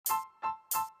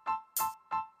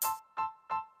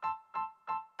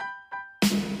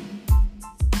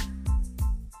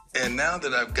And now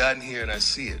that I've gotten here and I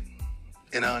see it,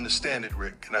 and I understand it,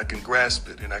 Rick, and I can grasp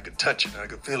it, and I can touch it, and I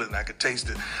can feel it, and I can taste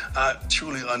it, I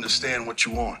truly understand what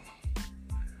you want.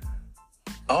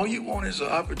 All you want is an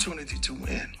opportunity to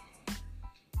win,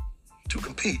 to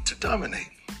compete, to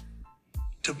dominate,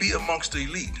 to be amongst the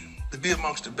elite, to be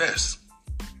amongst the best.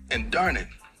 And darn it,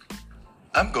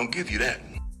 I'm going to give you that.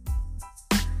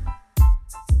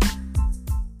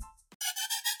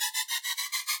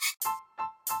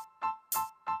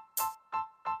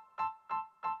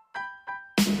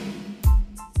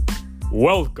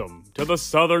 Welcome to the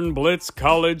Southern Blitz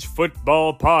College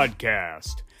Football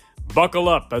Podcast. Buckle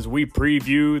up as we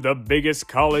preview the biggest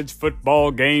college football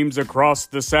games across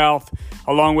the South,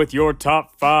 along with your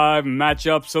top 5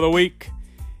 matchups of the week.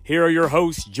 Here are your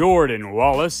hosts, Jordan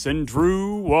Wallace and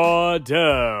Drew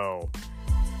Waddell.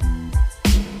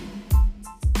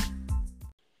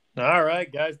 All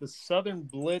right, guys, the Southern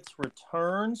Blitz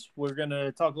returns. We're going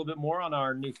to talk a little bit more on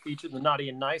our new feature, the Naughty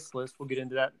and Nice list. We'll get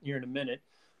into that here in a minute.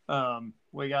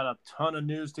 We got a ton of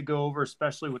news to go over,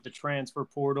 especially with the transfer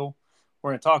portal.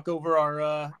 We're going to talk over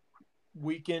our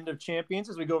weekend of champions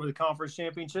as we go over the conference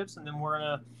championships, and then we're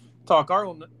going to talk our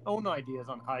own ideas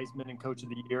on Heisman and Coach of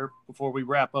the Year before we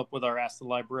wrap up with our Ask the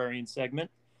Librarian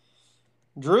segment.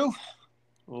 Drew,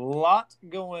 a lot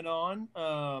going on.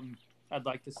 I'd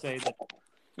like to say that,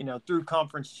 through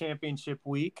conference championship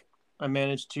week, I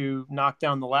managed to knock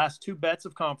down the last 2 bets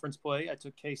of conference play. I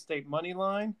took K-State money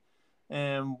line,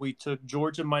 and we took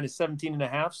Georgia minus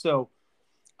 17.5. So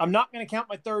I'm not going to count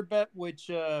my third bet, which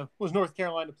was North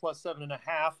Carolina plus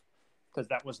 7.5, because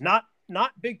that was not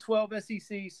Big 12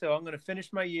 SEC. So I'm going to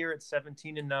finish my year at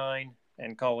 17-9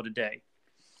 and call it a day.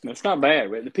 That's not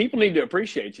bad. The people need to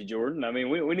appreciate you, Jordan. I mean,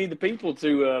 we need the people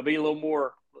to be a little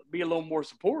more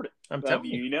supportive. I'm telling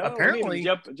you, apparently, we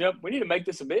need to jump. We need to make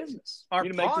this a business. Our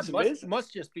pod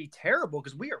must just be terrible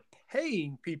because we are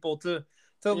paying people to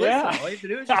listen. All you have to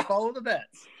do is just follow the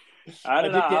bets. I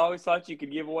don't know. I always thought you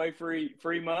could give away free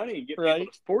money and get people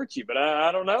to support you, but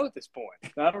I don't know at this point.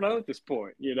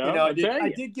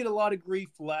 I did get a lot of grief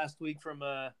last week from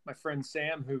my friend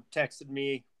Sam, who texted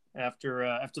me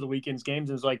after the weekend's games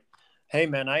and was like, "Hey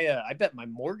man, I bet my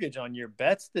mortgage on your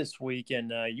bets this week,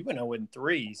 and you went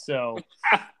 0-3." So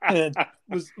it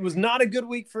was not a good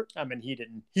week for. I mean, he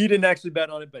didn't actually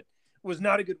bet on it, but it was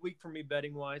not a good week for me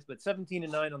betting wise. But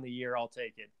 17-9 on the year, I'll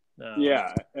take it.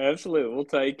 Yeah, absolutely, we'll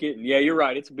take it. And yeah, you're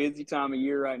right. It's a busy time of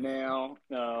year right now.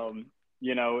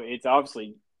 It's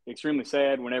obviously extremely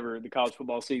sad whenever the college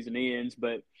football season ends,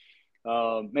 but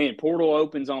portal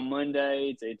opens on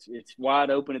Monday. It's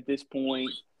wide open at this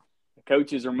point. The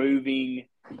coaches are moving.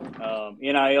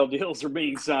 NIL deals are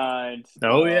being signed.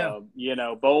 Oh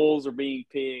yeah. Bowls are being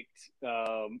picked.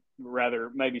 Rather,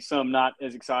 maybe some not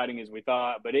as exciting as we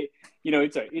thought, but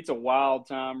it's a wild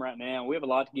time right now. We have a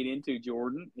lot to get into,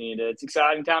 Jordan, and it's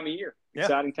exciting time of year. Yeah.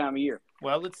 Exciting time of year.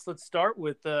 Well, let's start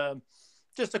with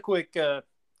just a quick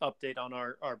update on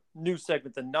our new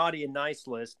segment, the Naughty and Nice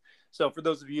list. So for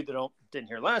those of you that didn't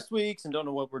hear last week's and don't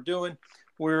know what we're doing,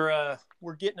 we're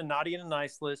getting a Naughty and a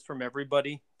Nice list from every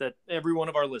one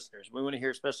of our listeners. We want to hear,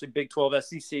 especially Big 12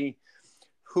 SEC,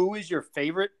 who is your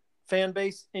favorite fan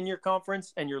base in your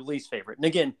conference and your least favorite. And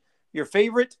again, your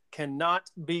favorite cannot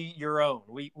be your own.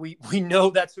 We know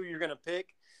that's who you're going to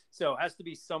pick. So it has to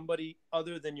be somebody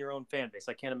other than your own fan base.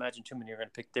 I can't imagine too many are going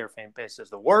to pick their fan base as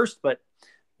the worst, but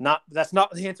that's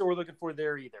not the answer we're looking for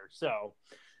there either. So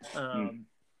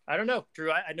I don't know,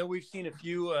 Drew. I know we've seen a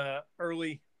few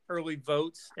early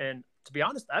votes, and to be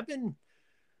honest, I've been,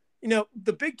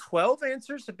 the Big 12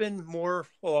 answers have been more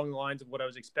along the lines of what I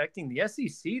was expecting. The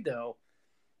SEC, though,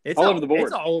 it's all over the board.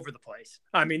 It's all over the place.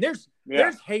 I mean, there's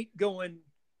hate going.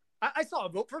 I saw a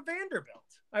vote for Vanderbilt.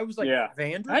 I was like,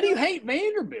 Vanderbilt? How do you hate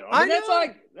Vanderbilt? I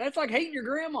mean, that's like hating your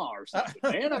grandma or something,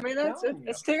 man. I mean,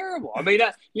 that's terrible. I mean,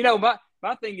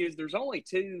 my thing is there's only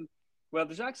 2. Well,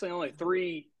 there's actually only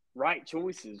 3 right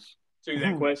choices to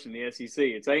that question in the SEC.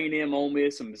 It's A&M, Ole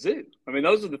Miss, and Mizzou. I mean,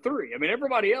 those are the 3. I mean,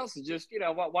 everybody else is just,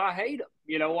 why hate them?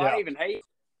 Why even hate them?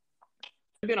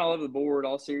 They've been all over the board,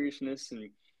 all seriousness,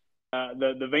 and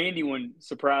the Vandy one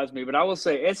surprised me. But I will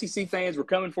say, SEC fans, we're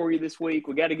coming for you this week.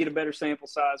 We got to get a better sample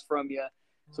size from you.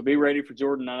 So be ready for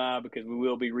Jordan and I, because we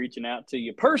will be reaching out to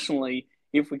you personally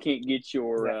if we can't get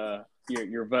your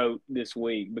vote this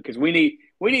week, because we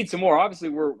need some more. Obviously,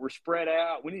 we're spread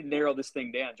out. We need to narrow this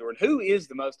thing down, Jordan. Who is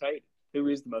the most hated?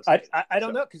 I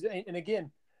don't know, because and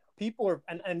again, people are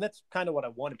and that's kind of what I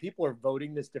wanted. People are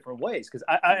voting this different ways, because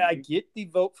I get the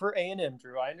vote for A&M,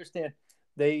 Drew. I understand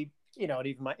they. And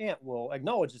even my aunt will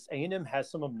acknowledge this. A&M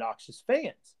has some obnoxious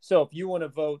fans. So if you want to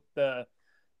vote the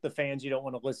the fans you don't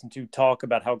want to listen to talk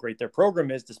about how great their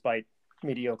program is despite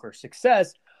mediocre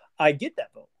success. I get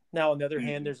that vote. Now, on the other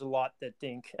hand, there's a lot that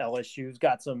think LSU's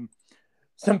got some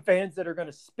fans that are going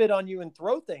to spit on you and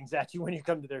throw things at you when you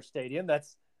come to their stadium.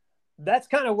 That's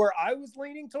kind of where I was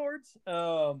leaning towards.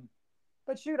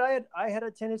 But shoot, I had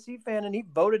a Tennessee fan, and he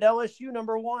voted LSU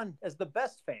 #1 as the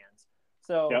best fans.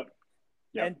 So,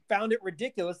 Yep. And found it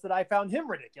ridiculous that I found him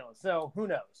ridiculous. So who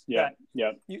knows? Yeah.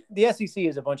 The SEC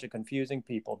is a bunch of confusing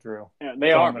people, Drew. Yeah,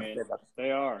 they are, man.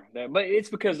 They are. But it's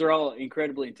because they're all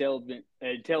incredibly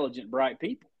intelligent, bright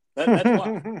people. That's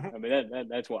why. I mean,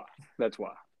 that's why. That's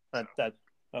why. That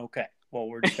okay. Well,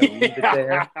 we're just gonna leave it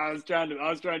there. I was trying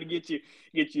to get you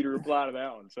to reply to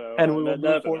that one. So and we will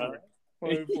move forward.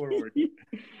 Move forward.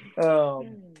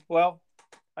 Well,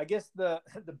 I guess the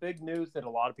big news that a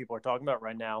lot of people are talking about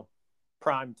right now,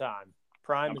 prime time.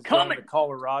 Prime is coming to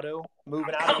Colorado,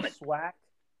 moving out of the SWAC.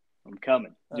 I'm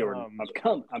coming, Jordan.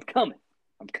 I'm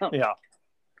coming.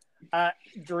 Yeah.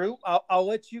 Drew, I'll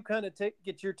let you kind of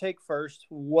get your take first.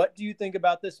 What do you think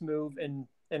about this move in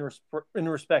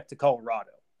respect to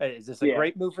Colorado? Is this a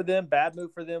great move for them? Bad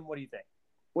move for them? What do you think?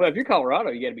 Well, if you're Colorado,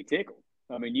 you got to be tickled.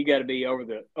 I mean, you got to be over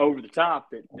the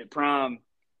top that Prime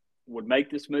would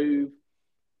make this move.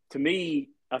 To me,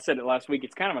 I said it last week.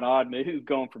 It's kind of an odd move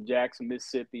going from Jackson,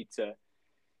 Mississippi to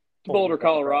Boulder,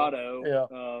 Colorado.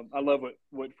 Yeah. I love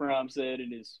what Prime said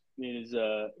in his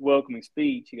welcoming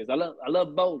speech. He goes, "I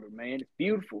love Boulder, man. It's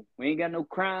beautiful. We ain't got no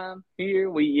crime here.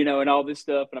 We, and all this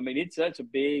stuff. And I mean, it's such a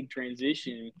big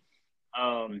transition.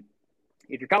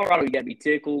 If you're Colorado, you got to be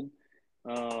tickled.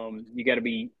 You got to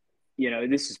be,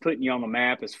 this is putting you on the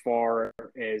map as far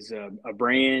as a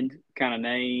brand kind of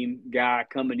name, guy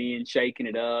coming in, shaking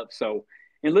it up. So,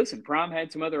 and listen, Prime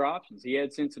had some other options. He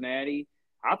had Cincinnati.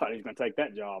 I thought he was going to take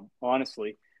that job,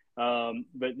 honestly.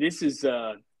 But this is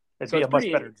it'd be a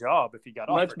much better job if he got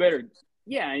offered. Much better.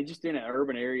 Yeah, and just in an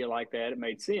urban area like that, it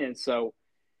made sense. So,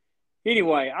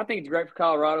 anyway, I think it's great for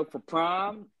Colorado. For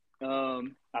Prime,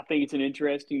 I think it's an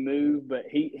interesting move, but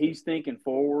he's thinking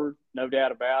forward, no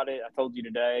doubt about it. I told you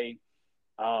today,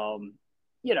 I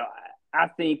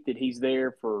think that he's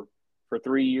there for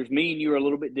 3 years. Me and you are a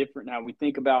little bit different now. We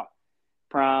think about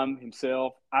Prime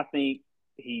himself. I think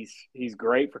he's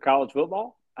great for college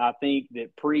football. I think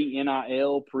that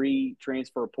pre-NIL,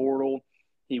 pre-transfer portal,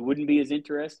 he wouldn't be as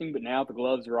interesting, but now the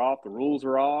gloves are off, the rules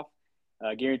are off.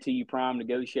 I guarantee you Prime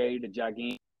negotiated a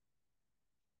gigantic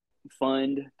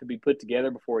fund to be put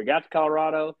together before he got to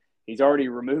Colorado. He's already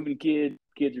removing kids.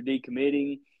 Kids are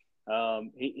decommitting.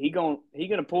 He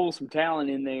gonna pull some talent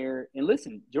in there. And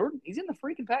listen, Jordan, he's in the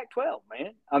freaking Pac-12,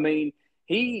 man. I mean,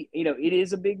 it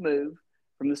is a big move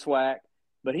from the SWAC,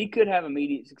 but he could have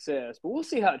immediate success. But we'll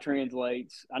see how it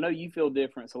translates. I know you feel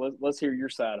different, so let's hear your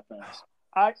side of things.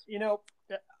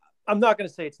 I'm not going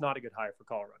to say it's not a good hire for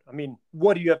Colorado. I mean,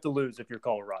 what do you have to lose if you're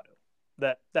Colorado?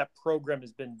 That program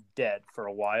has been dead for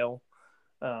a while.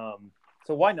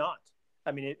 So why not?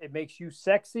 I mean, it makes you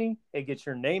sexy. It gets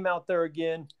your name out there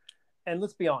again. And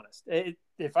let's be honest,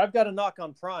 if I've got a knock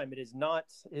on Prime, it is not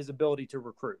his ability to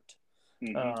recruit.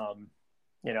 Mm-hmm.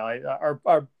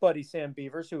 Our buddy Sam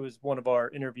Beavers, who was one of our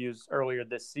interviews earlier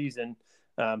this season,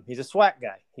 he's a SWAC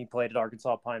guy. He played at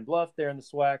Arkansas Pine Bluff there in the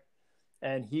SWAC,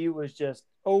 and he was just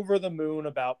over the moon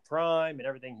about Prime and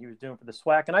everything he was doing for the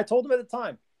SWAC. And I told him at the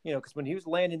time, because when he was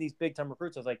landing these big-time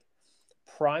recruits, I was like,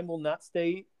 Prime will not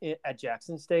stay at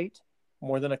Jackson State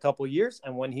more than a couple of years,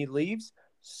 and when he leaves,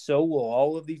 so will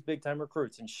all of these big-time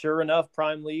recruits. And sure enough,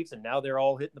 Prime leaves, and now they're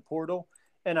all hitting the portal.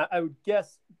 And I would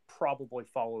guess probably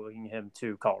following him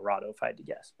to Colorado, if I had to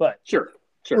guess. But sure.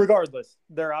 Regardless,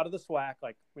 they're out of the SWAC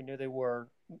like we knew they were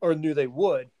or knew they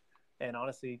would. And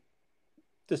honestly,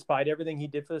 despite everything he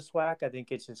did for the SWAC, I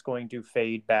think it's just going to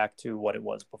fade back to what it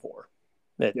was before.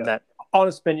 That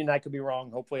honest opinion, I could be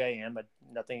wrong. Hopefully I am, but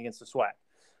nothing against the SWAC.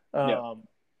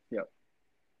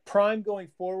 Prime going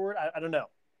forward, I don't know.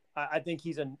 I think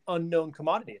he's an unknown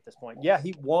commodity at this point. Yeah,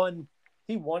 he won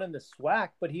in the SWAC,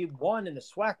 but he won in the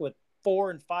SWAC with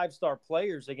 4- and 5-star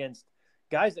players against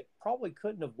guys that probably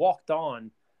couldn't have walked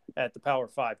on at the Power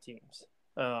 5 teams.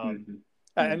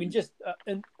 I mean, just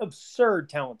an absurd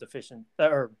talent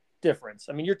difference.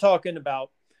 I mean, you're talking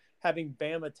about having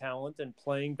Bama talent and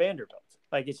playing Vanderbilt.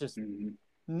 Like, it's just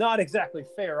not exactly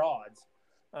fair odds.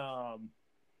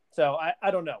 So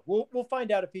I don't know. We'll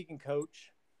find out if he can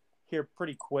coach here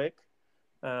pretty quick.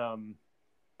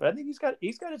 But I think he's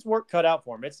got his work cut out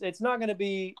for him. It's not going to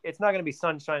be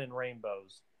sunshine and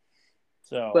rainbows.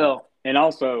 So well, and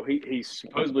also he's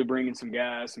supposedly bringing some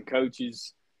guys, some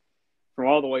coaches from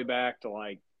all the way back to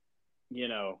like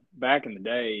back in the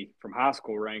day from high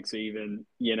school ranks even,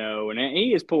 and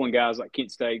he is pulling guys like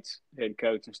Kent State's head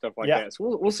coach and stuff like that.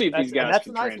 So we'll see if these guys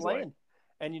can nice translate. Lane.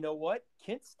 And you know what?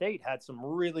 Kent State had some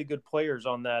really good players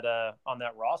on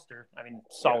that roster. I mean,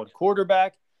 solid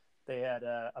quarterback. They had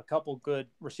a couple good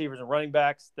receivers and running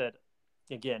backs that,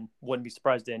 again, wouldn't be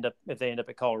surprised if they end up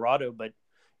at Colorado. But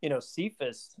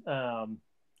Cephas,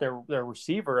 their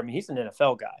receiver. I mean, he's an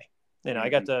NFL guy.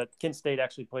 Kent State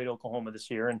actually played Oklahoma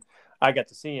this year, and I got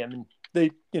to see him. And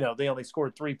they only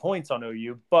scored 3 points on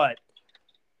OU, but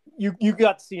you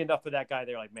got to see enough of that guy.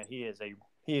 They're like, man, he is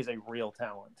a real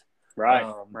talent.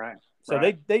 Right. So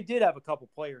they did have a couple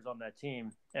players on that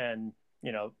team, and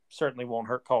certainly won't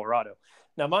hurt Colorado.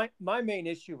 Now my main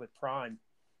issue with Prime,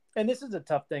 and this is a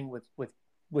tough thing with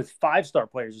 5-star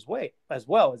players as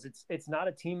well, is it's not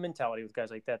a team mentality with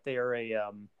guys like that. They are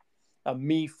a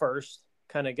me first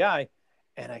kind of guy,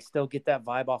 and I still get that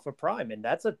vibe off of Prime, and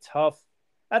that's a tough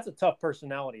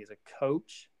personality as a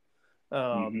coach.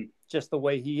 Just the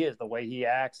way he is, the way he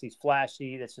acts, he's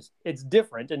flashy. It's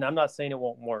different, and I'm not saying it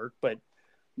won't work, but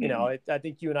I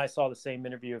think you and I saw the same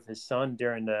interview of his son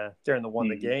during the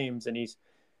one of the games, and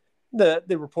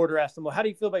the reporter asked him, well, how do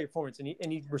you feel about your performance? And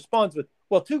he responds with,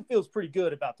 well, 2 feels pretty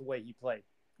good about the way he played.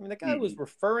 I mean, the guy was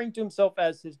referring to himself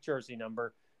as his jersey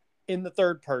number in the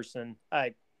third person.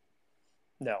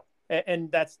 No. And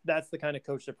that's the kind of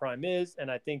coach that Prime is, and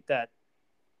I think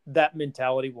that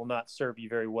mentality will not serve you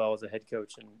very well as a head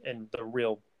coach in the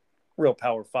real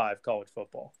Power 5 college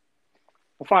football.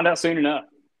 We'll find out soon enough.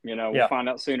 We'll find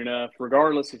out soon enough.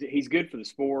 Regardless, he's good for the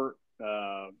sport,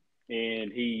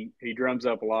 and he drums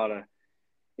up a lot of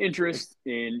interest.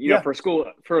 And for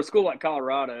a school like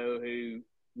Colorado, who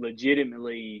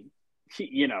legitimately,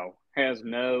 has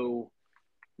no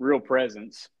real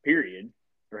presence, period,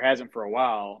 or hasn't for a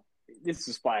while. This is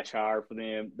a splash hire for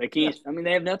them. They can't. I mean,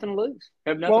 they have nothing to lose.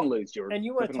 They have nothing to lose, Jordan. And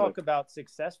you want to talk about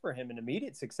success for him and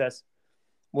immediate success.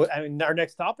 Well, I mean, our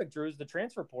next topic, Drew, is the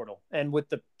transfer portal. And with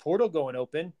the portal going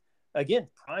open, again,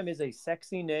 Prime is a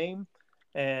sexy name,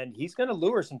 and he's going to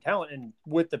lure some talent. And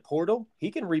with the portal, he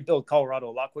can rebuild Colorado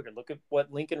a lot quicker. Look at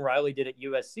what Lincoln Riley did at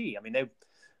USC. I mean,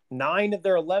 9 of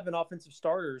their 11 offensive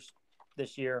starters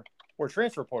this year were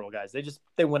transfer portal guys.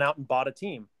 They went out and bought a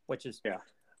team, which is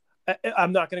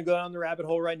I'm not going to go down the rabbit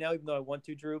hole right now, even though I want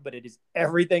to, Drew, but it is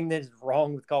everything that is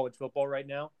wrong with college football right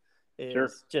now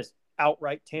is just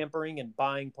outright tampering and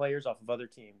buying players off of other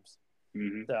teams.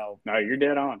 So no, you're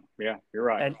dead on. Yeah, you're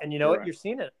right. And you know what? Right. You're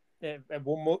seeing it. And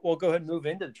we'll go ahead and move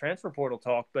into the transfer portal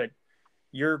talk, but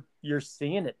you're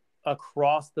seeing it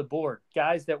across the board.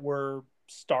 Guys that were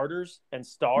starters and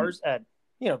stars at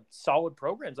solid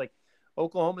programs like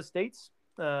Oklahoma State's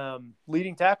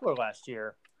leading tackler last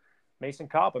year, Mason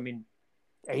Cobb. I mean,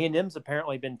 A&M's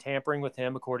apparently been tampering with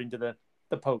him, according to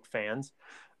the Poke fans.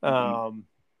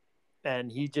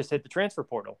 And he just hit the transfer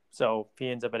portal. So if he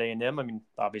ends up at A&M, I mean,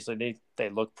 obviously they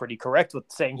look pretty correct with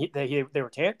saying they were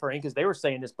tampering, because they were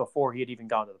saying this before he had even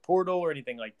gone to the portal or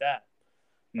anything like that.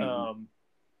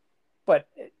 But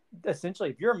essentially,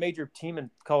 if you're a major team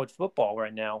in college football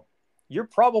right now, you're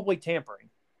probably tampering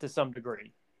to some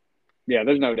degree. Yeah,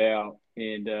 there's no doubt.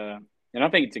 And I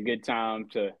think it's a good time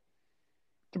to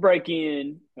break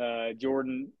in,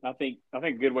 Jordan. I think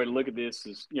a good way to look at this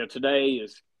is, today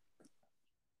is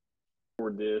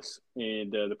this,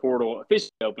 and the portal officially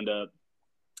opened up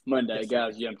Monday.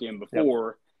 Guys jumped in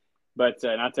before, but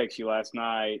and I texted you last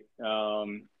night.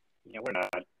 What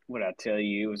did I tell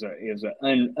you? It was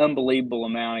an unbelievable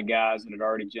amount of guys that had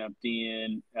already jumped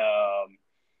in. I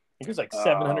think it was like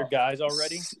 700 guys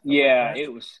already. Yeah,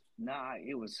 it was.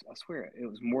 It was. I swear, it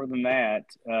was more than that.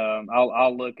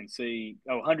 I'll look and see.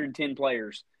 110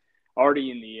 players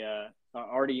already in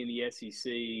the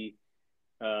SEC.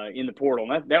 In the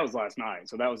portal, and that was last night,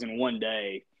 so that was in one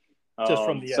day. Just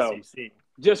from the SEC.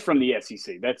 Just from the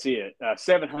SEC, that's it.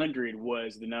 700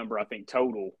 was the number, I think,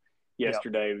 total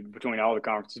yesterday between all the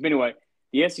conferences. But anyway,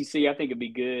 the SEC, I think it'd be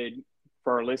good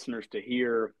for our listeners to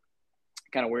hear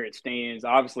kind of where it stands.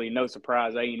 Obviously, no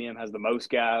surprise, A&M has the most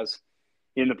guys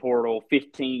in the portal.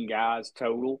 15 guys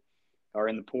total are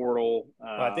in the portal.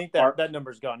 I think that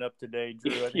number's gone up today,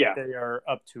 Drew. I think they are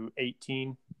up to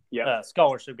 18.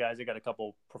 Scholarship guys. They got a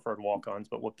couple preferred walk-ons,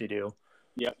 but whoop-de-doo.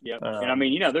 Yep. And I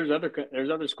mean, there's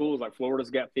other schools like Florida's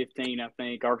got 15, I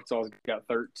think. Arkansas's got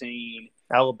 13.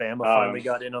 Alabama finally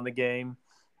got in on the game.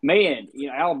 Man,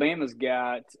 Alabama's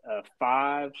got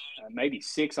 5, maybe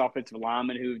 6 offensive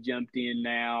linemen who have jumped in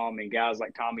now. I mean, guys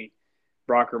like Tommy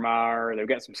Brockermeyer. They've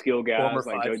got some skill guys. Former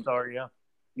like 5-star,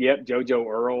 Yep, JoJo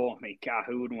Earl. I mean, God,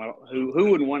 who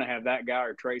wouldn't want to have that guy,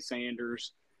 or Trey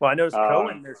Sanders? Well, I noticed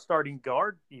Cohen, their starting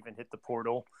guard, even hit the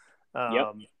portal.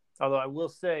 Yep. Although I will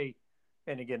say,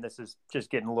 and again, this is just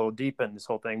getting a little deep in this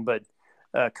whole thing, but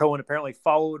Cohen apparently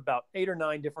followed about 8 or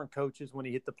 9 different coaches when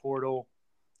he hit the portal.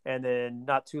 And then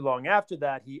not too long after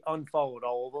that, he unfollowed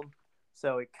all of them.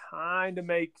 So it kind of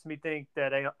makes me think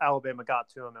that Alabama got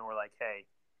to him and were like, hey,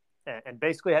 and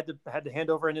basically had to hand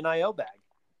over an NIL bag.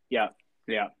 Yeah.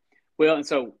 Well, and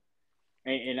so,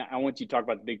 and I want you to talk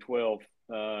about the Big 12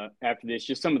 after this,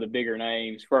 just some of the bigger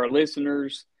names. For our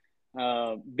listeners,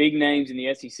 big names in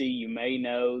the SEC you may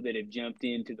know that have jumped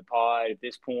into the pod at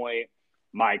this point.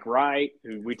 Mike Wright,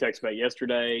 who we texted about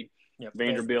yesterday. Yep,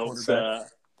 Vanderbilt's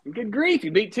good grief,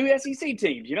 you beat 2 SEC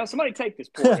teams. Somebody take this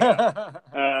poor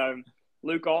guy.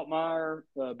 Luke Altmaier,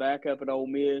 backup at Ole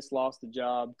Miss, lost the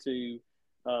job to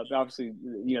obviously,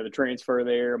 the transfer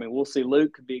there. I mean, we'll see.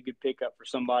 Luke could be a good pickup for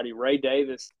somebody. Ray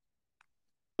Davis,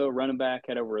 running back,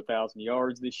 had over 1,000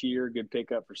 yards this year. Good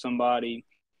pickup for somebody.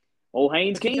 Old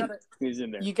Haynes King is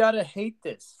in there. You gotta hate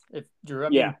this, if Drew. I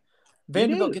mean,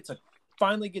 Vanderbilt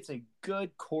finally gets a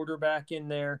good quarterback in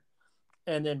there,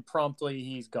 and then promptly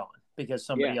he's gone because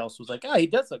somebody else was like, "Oh, he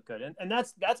does look good," and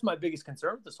that's my biggest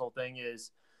concern with this whole thing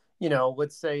is,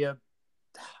 let's say a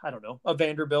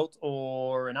Vanderbilt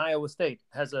or an Iowa State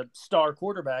has a star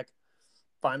quarterback.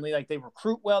 Finally, like they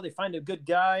recruit well, they find a good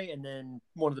guy, and then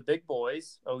one of the big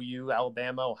boys, OU,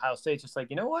 Alabama, Ohio State's just like,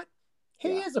 you know what?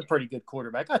 He is a pretty good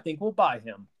quarterback. I think we'll buy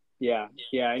him. Yeah.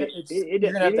 You're going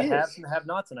to have to have some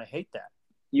have-nots, and I hate that.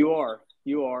 You are.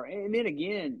 And then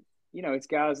again, it's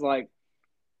guys like,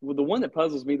 well, the one that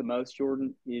puzzles me the most,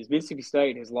 Jordan, is Mississippi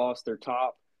State has lost their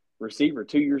top receiver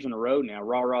 2 years in a row now.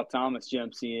 Ra Thomas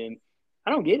jumps in. I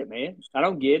don't get it, man. I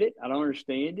don't get it. I don't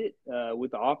understand it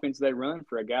with the offense they run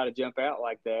for a guy to jump out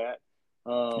like that.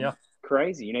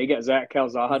 Crazy. You got Zach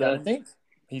Calzada. I think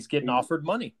he's getting offered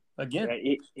money again.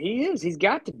 Yeah, he is. He's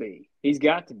got to be. There's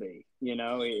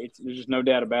just no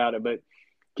doubt about it. But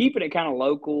keeping it kind of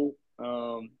local,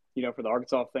 for the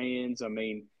Arkansas fans, I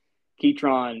mean,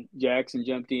 Keytron Jackson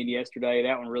jumped in yesterday.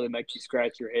 That one really makes you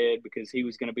scratch your head because he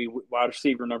was going to be wide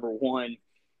receiver number 1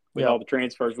 with all the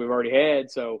transfers we've already had.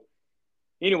 So,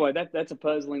 anyway, that's a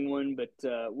puzzling one. But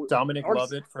Dominic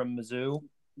Lovett from Mizzou.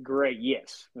 Great,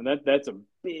 yes. And that's a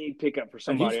big pickup for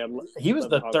somebody. He was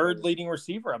the third leading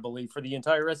receiver, I believe, for the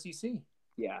entire SEC.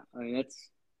 Yeah, I mean,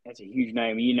 that's a huge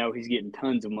name. He's getting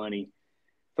tons of money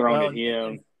thrown at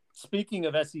him. Speaking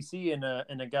of SEC and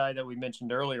a guy that we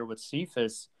mentioned earlier with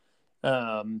Cephas,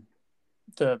 from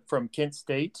Kent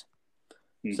State.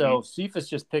 Mm-hmm. So Cephas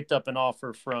just picked up an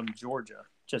offer from Georgia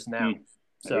just now.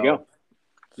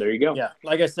 There you go. Yeah,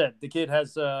 like I said, the kid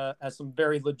has some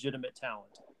very legitimate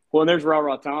talent. Well, and there's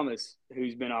Ra Thomas,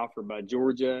 who's been offered by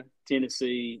Georgia,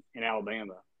 Tennessee, and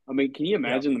Alabama. I mean, can you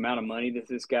imagine the amount of money that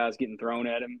this guy's getting thrown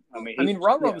at him? I mean,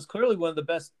 Ra was clearly one of the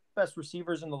best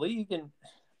receivers in the league, and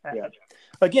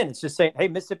again, it's just saying, hey,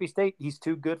 Mississippi State, he's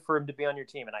too good for him to be on your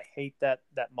team, and I hate that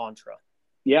mantra.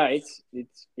 Yeah,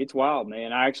 it's wild,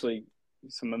 man.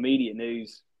 Some immediate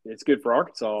news. It's good for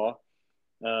Arkansas.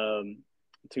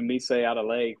 Tumise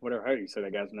Adelaide, whatever, how do you say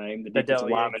that guy's name? The defensive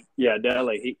lineman. Yeah,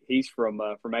 Dele. He's from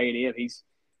A&M. He's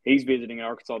visiting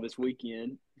Arkansas this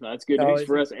weekend. So that's good news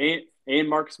for us. And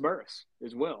Marcus Burris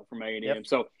as well from A&M. Yep.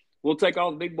 So we'll take all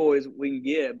the big boys we can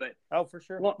get. But for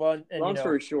sure. Long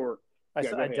story short. I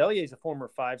saw Adelier is a former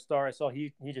 5-star. I saw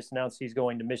he just announced he's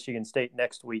going to Michigan State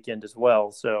next weekend as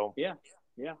well. So yeah.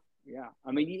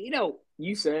 I mean,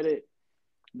 you said it.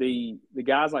 The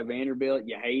guys like Vanderbilt,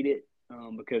 you hate it.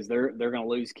 Because they're going to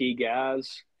lose key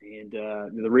guys, and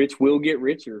the rich will get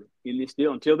richer in this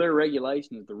deal. Until there are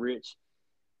regulations, the rich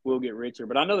will get richer.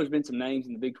 But I know there's been some names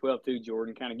in the Big 12 too,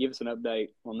 Jordan. Kind of give us an update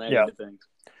on that end of things.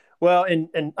 Well,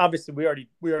 and obviously we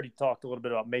already talked a little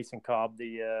bit about Mason Cobb,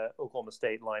 the Oklahoma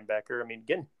State linebacker. I mean,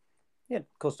 again,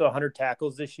 close to 100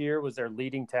 tackles this year, was their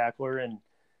leading tackler, and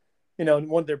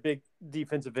one of their big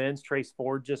defensive ends, Trace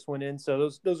Ford, just went in. So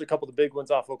those are a couple of the big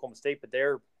ones off Oklahoma State, but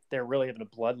they're really having a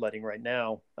bloodletting right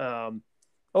now.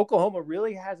 Oklahoma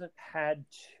really hasn't had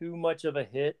too much of a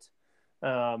hit.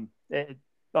 On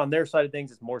their side of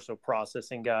things, it's more so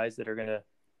processing guys that are going to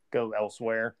go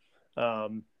elsewhere.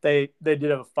 They did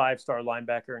have a 5-star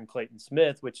linebacker in Clayton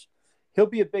Smith, which he'll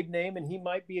be a big name, and he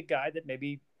might be a guy that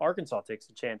maybe Arkansas takes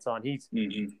a chance on.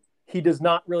 He does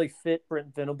not really fit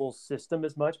Brent Venable's system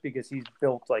as much because he's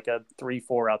built like a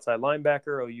 3-4 outside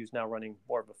linebacker. OU's now running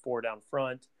more of a 4 down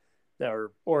front.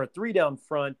 Or a 3 down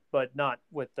front, but not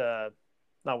with an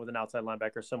outside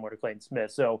linebacker similar to Clayton Smith.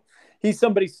 So he's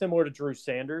somebody similar to Drew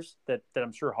Sanders that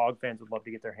I'm sure Hog fans would love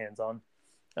to get their hands on.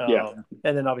 And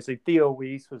then obviously Theo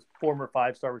Weiss was former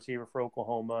 5-star receiver for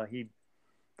Oklahoma. I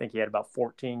think he had about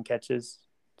 14 catches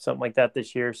something like that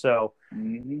this year. So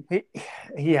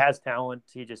he has talent.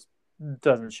 He just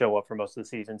doesn't show up for most of the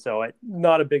season. So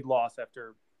not a big loss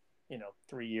after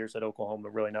 3 years at Oklahoma.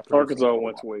 Really not. Arkansas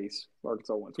wants Weiss.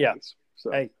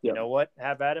 So, hey, you know what?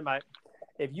 Have at him.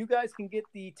 If you guys can get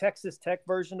the Texas Tech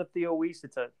version of Theo Weiss,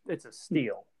 it's a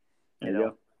steal. You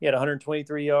know, he had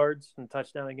 123 yards and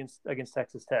touchdown against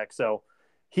Texas Tech. So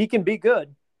he can be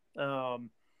good.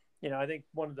 I think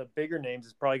one of the bigger names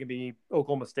is probably going to be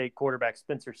Oklahoma State quarterback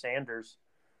Spencer Sanders,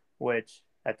 which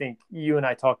I think you and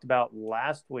I talked about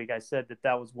last week. I said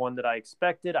that was one that I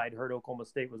expected. I'd heard Oklahoma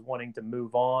State was wanting to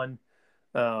move on.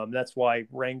 That's why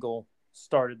Rangel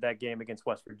started that game against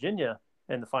West Virginia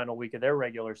in the final week of their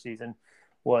regular season,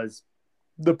 was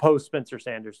the post Spencer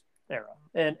Sanders era.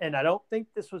 And I don't think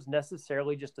this was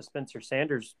necessarily just a Spencer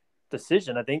Sanders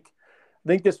decision. I think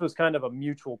this was kind of a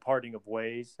mutual parting of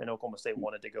ways, and Oklahoma State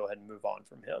wanted to go ahead and move on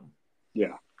from him.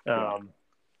 Yeah.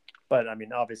 But I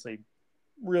mean, obviously,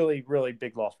 really, really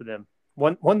big loss for them.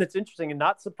 One that's interesting and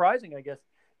not surprising, I guess.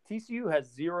 TCU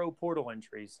has 0 portal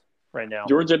entries right now.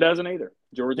 Georgia doesn't either.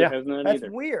 Georgia has none either.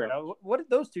 That's weird. So. What did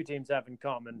those two teams have in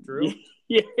common, Drew?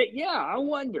 Yeah. I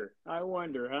wonder,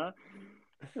 huh?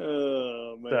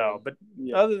 Oh, man. So, but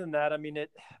other than that, I mean, it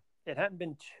hadn't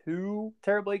been too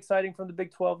terribly exciting from the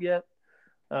Big 12 yet.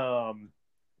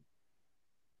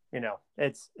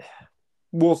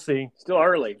 We'll see. Still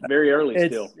early, very early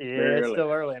still. It's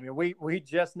still early. I mean, we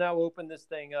just now opened this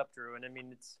thing up, Drew, and I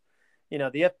mean, it's, the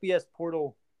FBS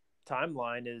portal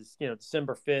timeline is,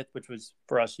 December 5th, which was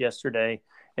for us yesterday,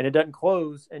 and it doesn't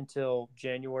close until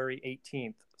January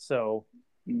 18th. So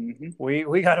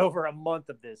we got over a month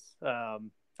of this.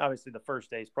 Obviously the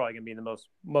first day is probably going to be the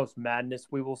most madness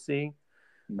we will see.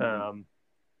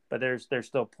 But there's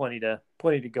still plenty to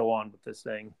go on with this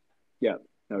thing. Yeah,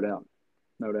 no doubt.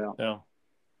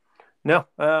 No.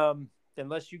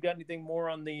 Unless you got anything more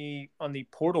on the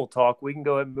portal talk, we can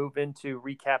go ahead and move into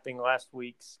recapping last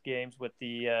week's games with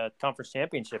the conference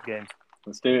championship games.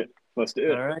 Let's do it.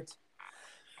 All right.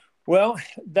 Well,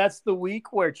 that's the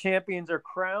week where champions are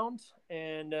crowned,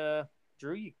 and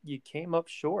Drew, you came up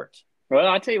short. Well,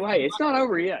 I tell you what, it's not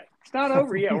over yet.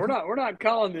 We're not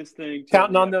calling this thing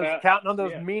counting on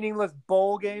those meaningless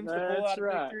bowl games to pull out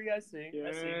a victory. I see.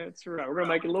 That's right. We're gonna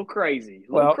make it a little crazy.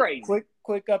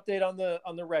 Quick update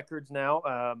on the records now.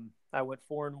 I went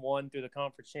 4-1 through the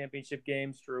conference championship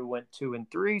games. Drew went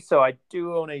 2-3, so I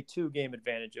do own a 2-game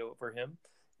advantage over him.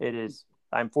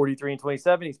 I'm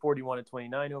 43-27. He's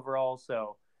 41-29 overall.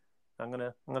 So I'm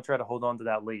gonna try to hold on to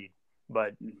that lead.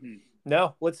 But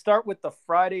no, let's start with the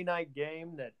Friday night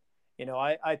game that,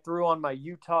 I threw on my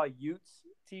Utah Utes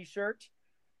t-shirt,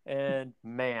 and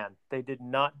man, they did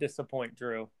not disappoint,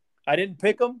 Drew. I didn't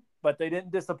pick them, but they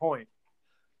didn't disappoint.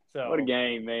 So what a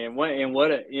game, man! What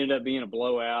it ended up being a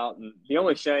blowout. And the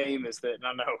only shame is that, and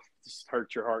I know it just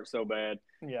hurts your heart so bad,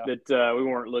 that we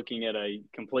weren't looking at a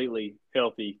completely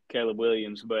healthy Caleb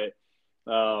Williams. But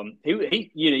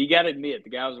he you got to admit, the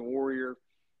guy was a warrior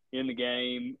in the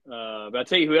game. But I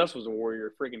tell you who else was a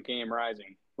warrior? Freaking Cam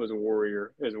Rising was a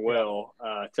warrior as well.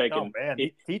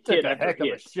 He took a heck of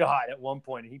a shot at one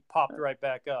point. He popped right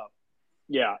back up.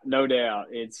 Yeah, no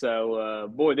doubt. And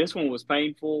so, this one was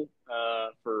painful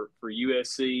for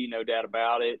USC, no doubt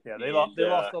about it. Yeah, they lost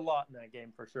a lot in that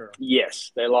game for sure.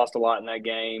 Yes, they lost a lot in that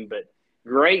game, but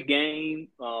great game.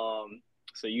 So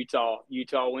Utah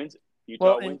wins it.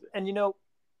 Wins it. And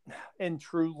in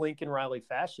true Lincoln Riley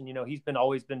fashion, he's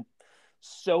always been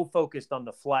so focused on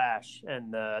the flash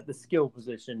and the skill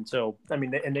position. So I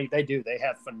mean, they do. They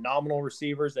have phenomenal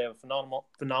receivers. They have a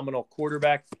phenomenal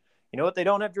quarterback. You know what they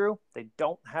don't have, Drew? They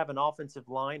don't have an offensive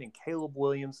line, and Caleb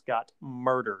Williams got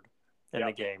murdered in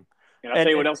the game. And I'll tell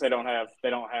you what else they don't have. They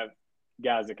don't have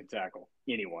guys that can tackle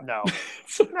anyone. No.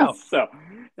 No. So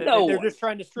they're just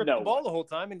trying to strip the ball the whole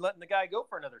time and letting the guy go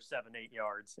for another 7-8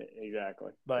 yards.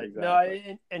 Exactly. But no,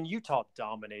 and Utah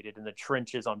dominated in the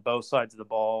trenches on both sides of the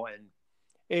ball, and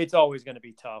it's always going to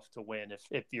be tough to win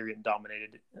if you're getting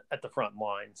dominated at the front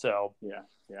line. So yeah,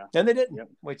 and they didn't,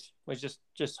 which was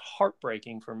just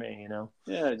heartbreaking for me,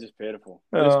 Yeah, just pitiful.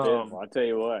 Pitiful. I tell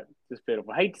you what, just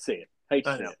pitiful. Hate to see it.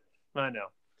 I know.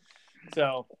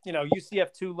 So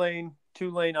UCF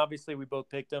Tulane. Obviously, we both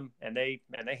picked them, and they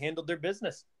handled their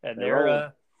business, and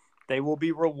they will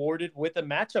be rewarded with a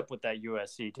matchup with that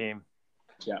USC team.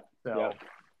 Yeah. So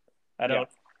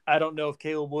I don't know if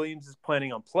Caleb Williams is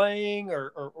planning on playing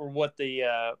or what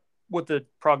the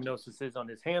prognosis is on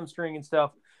his hamstring and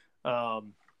stuff.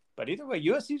 But either way,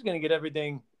 USC is going to get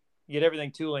everything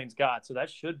Tulane's got. So that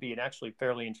should be an actually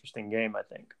fairly interesting game, I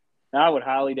think. I would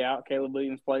highly doubt Caleb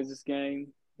Williams plays this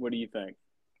game. What do you think?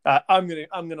 I'm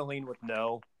gonna lean with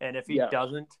no, and if he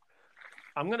doesn't,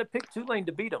 I'm gonna pick Tulane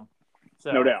to beat him.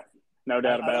 So no doubt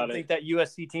about it. I don't think that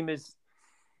USC team is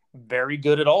very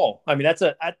good at all. I mean,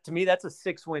 to me that's a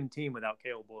 6-win team without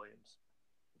Caleb Williams.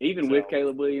 Even with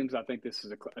Caleb Williams, I think this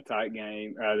is a tight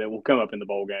game that will come up in the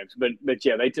bowl games. But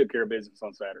yeah, they took care of business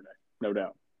on Saturday, no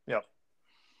doubt. Yep.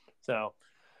 So,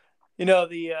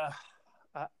 the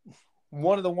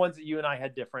one of the ones that you and I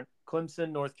had different,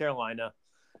 Clemson, North Carolina.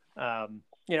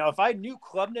 If I knew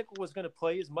Klubnik was going to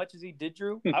play as much as he did,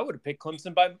 Drew, I would have picked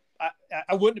Clemson.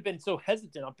 I wouldn't have been so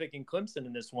hesitant on picking Clemson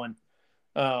in this one.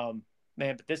 But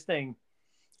this thing,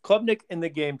 Klubnik in the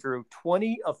game, Drew,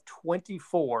 20 of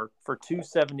 24 for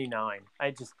 279.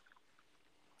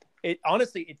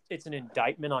 It's an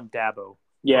indictment on Dabo.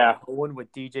 Yeah. Going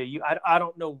with DJU. I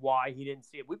don't know why he didn't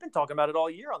see it. We've been talking about it all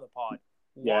year on the pod.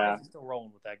 Why is he still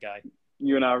rolling with that guy?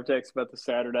 You and I were texting about this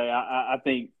Saturday. I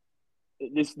think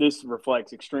this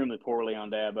reflects extremely poorly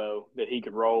on Dabo that he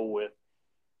could roll with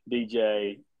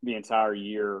DJ the entire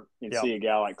year and see a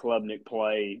guy like Klubnik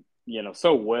play,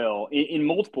 so well in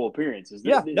multiple appearances.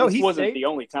 Yeah, this wasn't the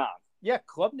only time. Yeah,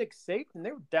 Klubnik saved, and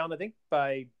they were down, I think,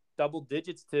 by double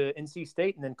digits to NC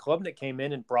State, and then Klubnik came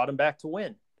in and brought him back to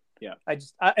win. Yeah,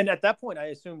 and at that point, I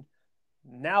assumed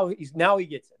now he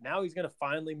gets it. Now he's going to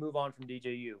finally move on from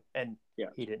DJU, and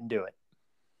he didn't do it.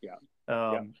 Yeah.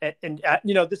 And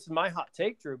this is my hot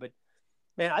take, Drew, but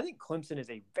man, I think Clemson is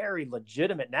a very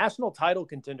legitimate national title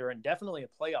contender and definitely a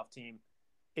playoff team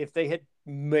if they had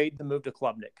made the move to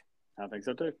Klubnik. I think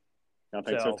so too. Yeah.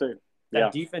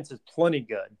 That defense is plenty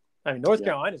good. I mean, North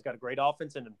Carolina's got a great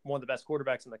offense and one of the best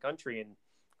quarterbacks in the country, and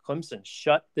Clemson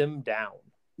shut them down.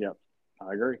 Yep,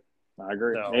 I agree. So,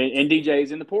 and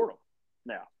DJ's in the portal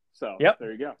now. So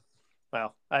there you go.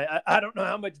 Well, I don't know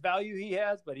how much value he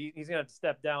has, but he's going to have to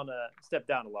step down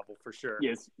a level for sure.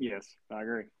 Yes, I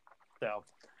agree. So,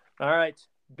 all right,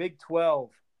 Big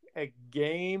 12, a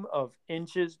game of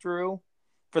inches, Drew,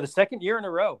 for the second year in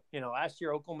a row. Last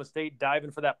year Oklahoma State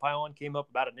diving for that pylon came up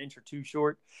about an inch or two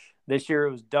short. This year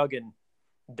it was Duggan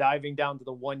diving down to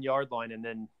the 1 yard line, and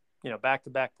then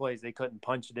back-to-back plays they couldn't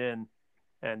punch it in,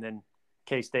 and then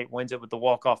K-State wins it with the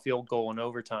walk-off field goal in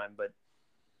overtime. But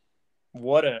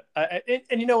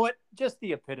and you know what? Just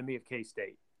the epitome of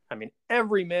K-State. I mean,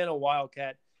 every man a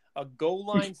Wildcat, a goal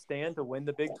line stand to win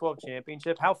the Big 12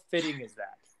 championship. How fitting is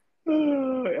that?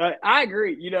 I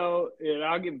agree. And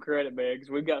I'll give them credit, man, because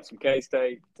we've got some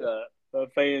K-State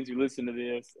fans who listen to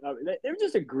this. I mean, they're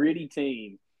just a gritty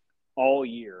team all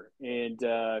year, and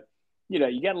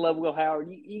you got to love Will Howard.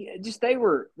 They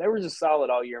were just solid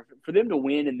all year. For them to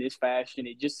win in this fashion,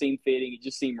 it just seemed fitting. It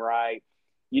just seemed right.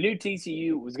 You knew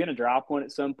TCU was going to drop one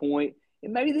at some point,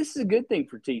 and maybe this is a good thing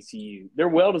for TCU. They're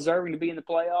well deserving to be in the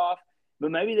playoff,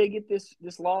 but maybe they get this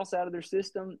loss out of their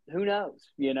system. Who knows?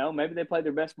 Maybe they play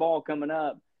their best ball coming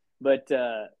up. But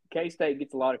K-State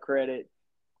gets a lot of credit,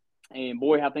 and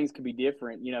boy, how things could be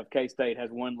different. If K-State has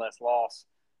one less loss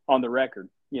on the record,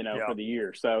 for the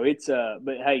year. So it's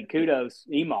but hey, kudos,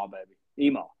 Email, baby,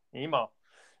 Email.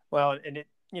 Well, and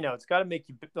it's got to make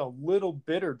you a little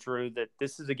bitter, Drew, that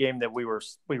this is a game that we were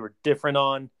different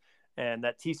on, and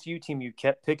that TCU team you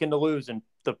kept picking to lose, and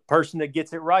the person that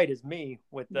gets it right is me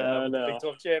with the Big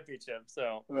 12 championship.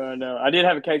 So no, I did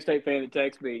have a K-State fan that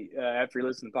texted me after he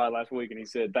listened to the pod last week, and he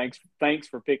said, "Thanks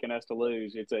for picking us to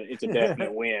lose. It's a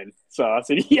definite win." So I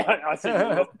said, "Yeah."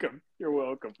 You're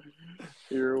welcome.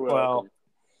 Well,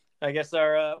 I guess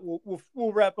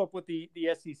we'll wrap up with the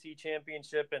SEC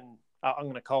championship, and I'm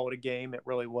going to call it a game. It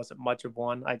really wasn't much of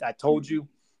one. I told you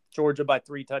Georgia by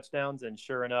 3 touchdowns, and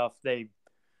sure enough, they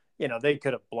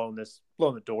could have blown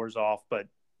the doors off, but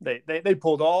they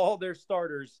pulled all their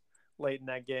starters late in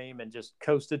that game and just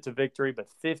coasted to victory. But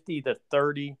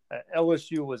 50-30,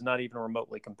 LSU was not even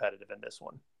remotely competitive in this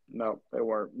one. No, they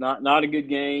weren't. Not a good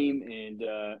game,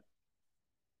 and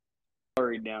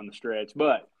hurried down the stretch,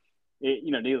 but.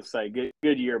 Needless to say,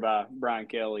 good year by Brian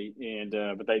Kelly, and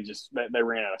but they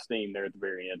ran out of steam there at the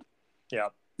very end. Yeah.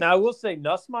 Now I will say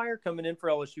Nussmeier coming in for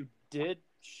LSU did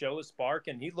show a spark,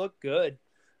 and he looked good.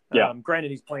 Yeah.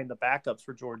 Granted, he's playing the backups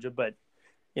for Georgia, but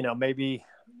maybe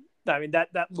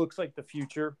that looks like the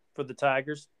future for the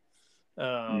Tigers.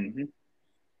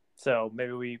 So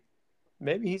maybe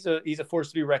he's a force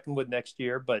to be reckoned with next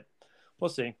year, but we'll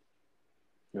see.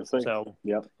 So,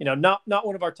 not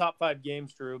one of our top 5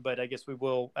 games, Drew, but I guess we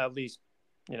will at least,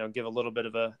 give a little bit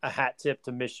of a hat tip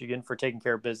to Michigan for taking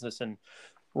care of business and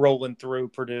rolling through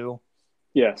Purdue.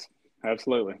 Yes,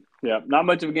 absolutely. Yeah, not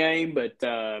much of a game, but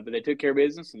they took care of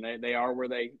business, and they are where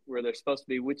they're supposed to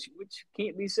be, which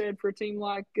can't be said for a team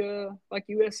like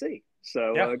USC.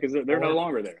 So because they're no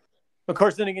longer there. Of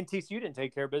course, then again, TCU didn't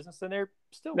take care of business, and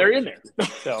they're in there.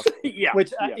 So, yeah.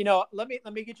 Which let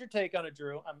me get your take on it,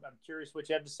 Drew. I'm curious what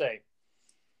you have to say.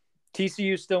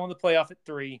 TCU still in the playoff at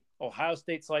 3. Ohio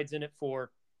State slides in at 4.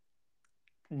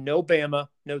 No Bama,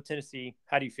 no Tennessee.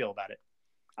 How do you feel about it?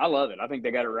 I love it. I think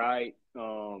they got it right.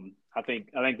 I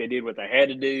think they did what they had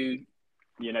to do.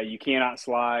 You cannot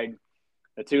slide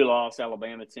a 2-loss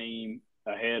Alabama team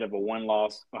ahead of a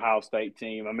 1-loss Ohio State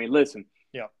team. I mean, listen,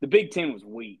 the Big Ten was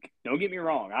weak. Don't get me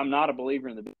wrong. I'm not a believer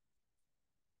in the Big Ten.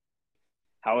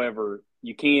 However,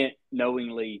 you can't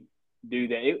knowingly do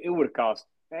that. It would have caused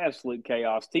absolute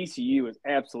chaos. TCU is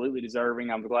absolutely deserving.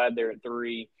 I'm glad they're at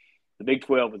 3. The Big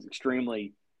 12 was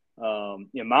extremely,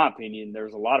 in my opinion,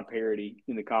 there's a lot of parity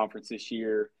in the conference this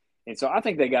year. And so I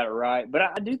think they got it right. But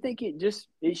I do think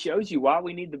it shows you why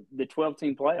we need the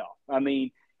 12-team playoff. I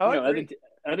mean,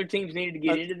 other teams needed to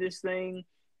get into this thing,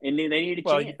 and then they needed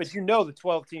a chance. But the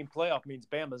 12-team playoff means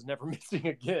Bama's never missing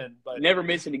again. But never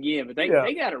missing again. But they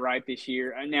got it right this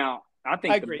year. And now I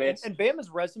think agree. The best. And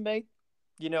Bama's resume,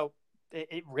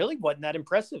 it really wasn't that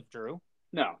impressive, Drew.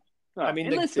 No. I mean,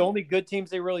 the only good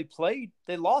teams they really played,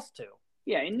 they lost to.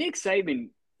 Yeah, and Nick Saban,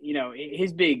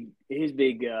 his big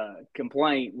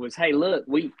complaint was, hey, look,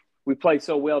 we played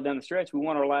so well down the stretch. We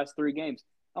won our last 3 games.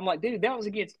 I'm like, dude, that was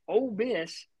against Ole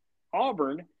Miss,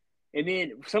 Auburn, and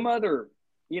then some other,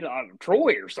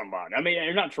 Troy or somebody. I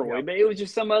mean, not Troy, but it was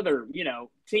just some other,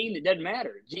 team that doesn't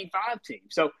matter, G5 team.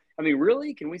 So, I mean,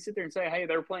 really, can we sit there and say, hey,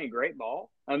 they're playing great ball?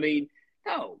 I mean,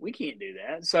 no, we can't do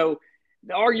that. So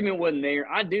the argument wasn't there.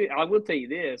 I will tell you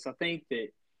this. I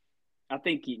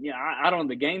don't know,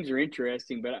 the games are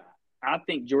interesting, but I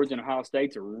think Georgia and Ohio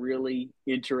State's a really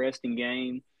interesting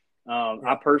game.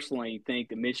 I personally think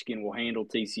that Michigan will handle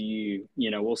TCU.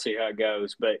 We'll see how it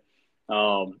goes. But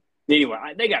anyway,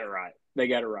 they got it right.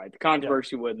 The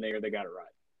controversy wasn't there. They got it right.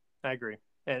 I agree.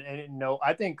 And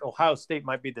I think Ohio State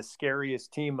might be the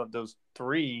scariest team of those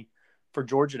 3 for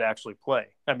Georgia to actually play.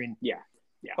 I mean, yeah.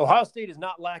 Ohio State is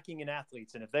not lacking in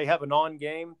athletes, and if they have a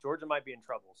non-game, Georgia might be in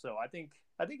trouble. So I think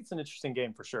it's an interesting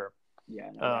game for sure. Yeah,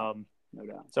 no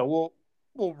doubt. So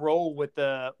we'll roll with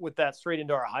that straight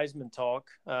into our Heisman talk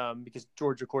because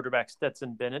Georgia quarterback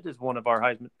Stetson Bennett is one of the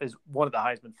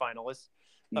Heisman finalists.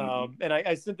 Mm-hmm. And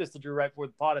I sent this to Drew right before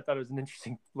the pod. I thought it was an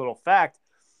interesting little fact.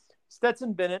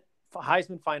 Stetson Bennett,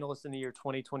 Heisman finalist in the year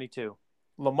 2022.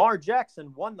 Lamar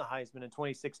Jackson won the Heisman in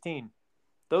 2016.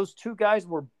 Those 2 guys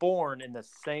were born in the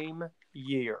same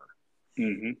year,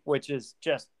 which is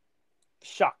just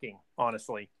shocking,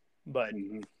 honestly. But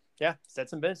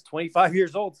Stetson Bennett's 25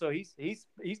 years old, so he's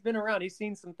been around. He's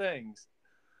seen some things.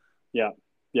 Yeah.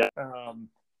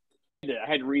 I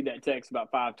had to read that text about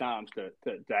 5 times to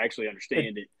actually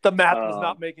understand it. The math was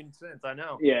not making sense. I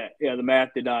know. Yeah. The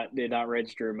math did not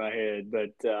register in my head.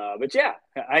 But yeah.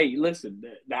 Hey, listen,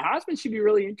 the Heisman should be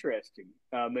really interesting.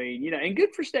 I mean, and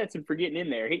good for Stetson for getting in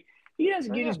there. He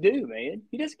doesn't get his due, man.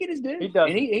 He doesn't get his due. He does.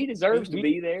 And he deserves to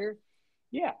be there.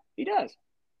 Yeah, he does.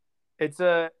 It's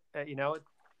I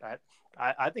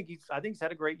think he's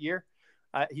had a great year.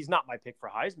 He's not my pick for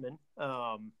Heisman.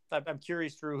 I'm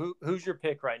curious, Drew, who's your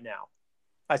pick right now?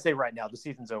 I say right now, the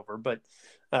season's over, but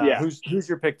who's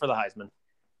your pick for the Heisman?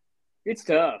 It's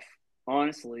tough,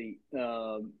 honestly.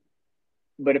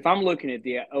 But if I'm looking at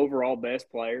the overall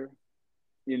best player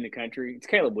in the country, it's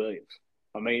Caleb Williams.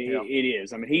 I mean, it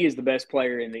is. I mean, he is the best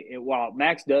player while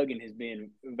Max Duggan has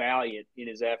been valiant in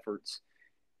his efforts,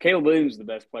 Caleb Williams is the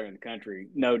best player in the country,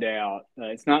 no doubt.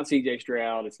 It's not C.J.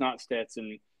 Stroud. It's not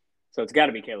Stetson. So it's got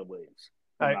to be Caleb Williams.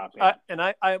 I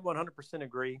 100%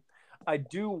 agree. I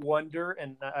do wonder,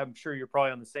 and I'm sure you're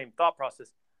probably on the same thought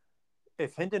process,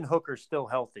 if Hendon Hooker's still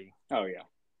healthy. Oh, yeah.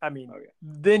 I mean,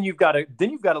 then you've got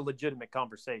a legitimate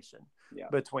conversation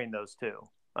between those 2.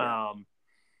 Yeah.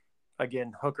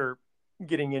 Again, Hooker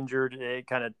getting injured, it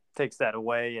kind of takes that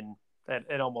away, and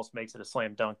it almost makes it a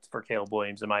slam dunk for Caleb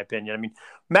Williams, in my opinion. I mean,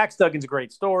 Max Duggan's a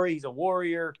great story. He's a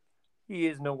warrior. He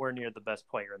is nowhere near the best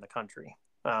player in the country.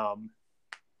 And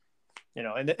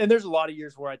there's a lot of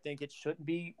years where I think it shouldn't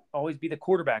always be the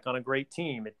quarterback on a great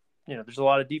team. There's a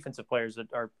lot of defensive players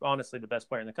that are honestly the best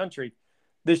player in the country.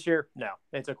 This year, no,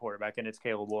 it's a quarterback, and it's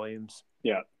Caleb Williams.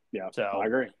 Yeah. So I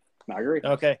agree.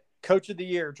 Okay. Coach of the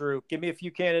year, Drew. Give me a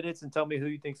few candidates and tell me who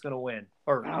you think's going to win.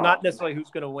 Or not necessarily who's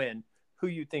going to win, who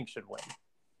you think should win.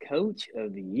 Coach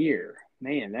of the year.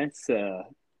 Man, that's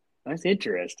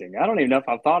interesting. I don't even know if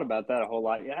I've thought about that a whole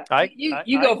lot.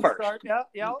 You go first. Start. Yeah,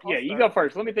 you go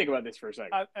first. Let me think about this for a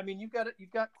second. I mean, you've got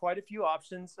quite a few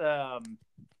options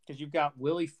because you've got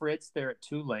Willie Fritz there at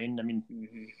Tulane. I mean,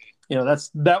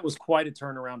 that was quite a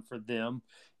turnaround for them.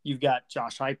 You've got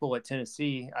Josh Heupel at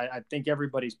Tennessee. I think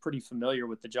everybody's pretty familiar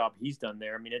with the job he's done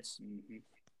there. I mean, it's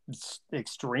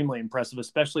extremely impressive,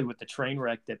 especially with the train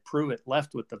wreck that Pruitt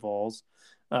left with the Vols.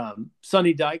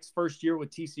 Sonny Dykes' first year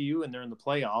with TCU, and they're in the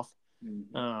playoff.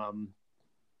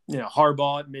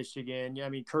 Harbaugh at Michigan. Yeah, I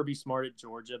mean, Kirby Smart at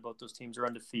Georgia. Both those teams are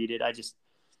undefeated. I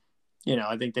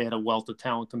think they had a wealth of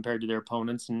talent compared to their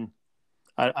opponents, and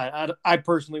I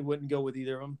personally wouldn't go with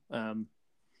either of them.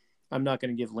 I'm not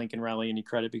going to give Lincoln Riley any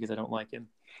credit because I don't like him.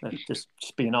 Just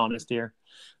being honest here.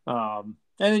 And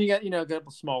then you got, a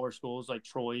couple smaller schools like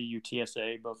Troy,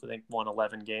 UTSA, both I think won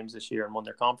 11 games this year and won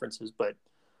their conferences. But,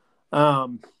 I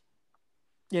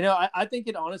think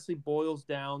it honestly boils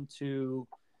down to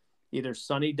either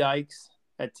Sonny Dykes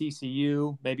at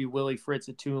TCU, maybe Willie Fritz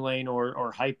at Tulane,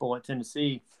 or Heupel at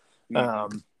Tennessee.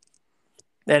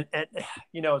 And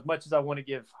as much as I want to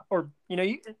give, I don't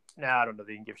know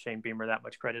that you can give Shane Beamer that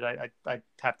much credit. I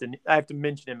have to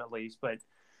mention him at least, but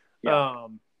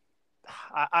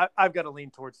I've got to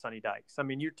lean towards Sonny Dykes. I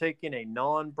mean, you're taking a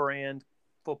non-brand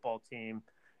football team,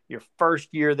 your first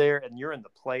year there, and you're in the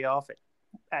playoff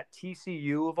at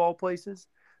TCU of all places.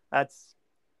 That's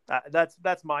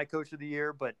my coach of the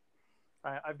year, but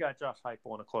I've got Josh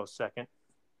Heupel in a close second.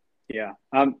 Yeah,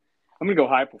 I'm going to go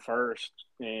Heupel first,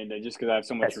 and just because I have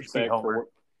so much respect for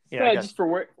just for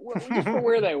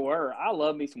where they were. I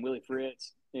love me some Willie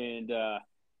Fritz, and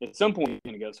at some point he's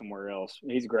going to go somewhere else.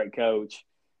 He's a great coach,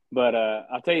 but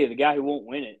I'll tell you, the guy who won't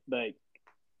win it, but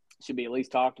should be at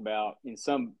least talked about in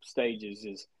some stages,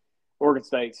 is Oregon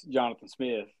State's Jonathan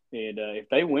Smith. And if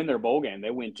they win their bowl game, they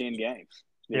win 10 games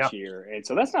this year, and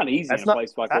so that's not easy in a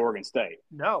place like Oregon State.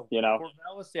 No,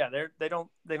 Corvallis, they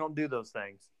don't do those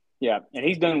things. Yeah, and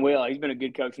he's done well. He's been a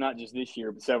good coach, not just this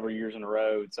year, but several years in a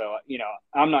row. So,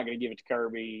 I'm not going to give it to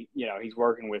Kirby. He's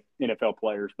working with NFL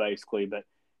players basically. But,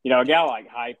 a guy like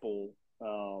Heupel,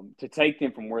 to take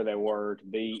them from where they were to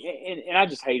be – and I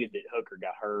just hated that Hooker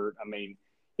got hurt. I mean,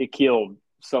 it killed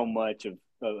so much of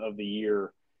the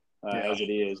year as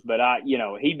it is. But,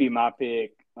 he'd be my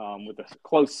pick with a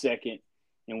close second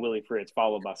and Willie Fritz,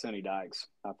 followed by Sonny Dykes,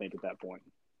 I think, at that point.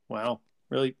 Wow.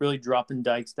 Really dropping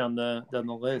Dykes down the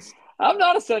list. I'm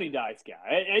not a Sonny Dykes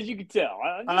guy, as you can tell.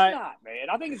 I'm just not, man.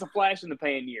 I think it's a flash in the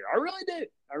pan year. I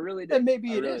really do. And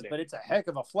maybe it is, but it's a heck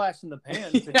of a flash in the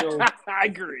pan to go. I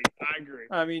agree.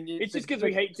 I mean, it's just because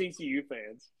we hate TCU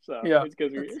fans. So it's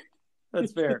because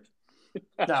that's fair.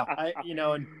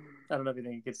 No, and I don't know if you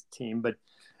think it gets the team, but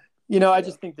I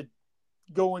just think that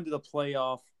going to the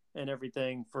playoff and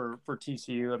everything for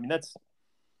TCU. I mean,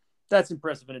 that's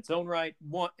impressive in its own right.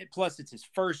 Plus, it's his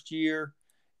first year,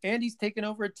 and he's taken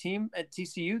over a team at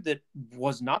TCU that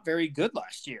was not very good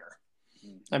last year.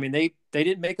 I mean, they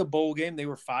didn't make a bowl game. They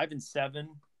were 5-7.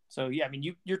 So, yeah, I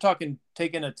mean, you're talking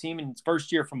taking a team in its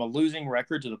first year from a losing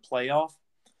record to the playoff.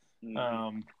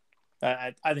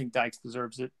 I think Dykes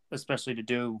deserves it, especially to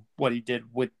do what he did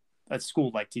with a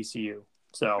school like TCU.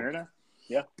 So fair enough.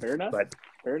 Yeah, fair enough. But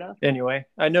fair enough. Anyway,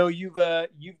 I know you've got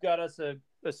us a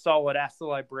solid Ask the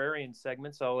Librarian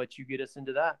segment, so I'll let you get us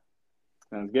into that.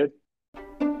 Sounds good.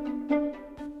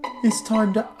 It's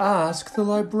time to Ask the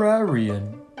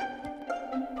Librarian.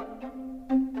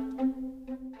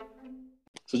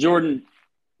 So, Jordan,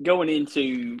 going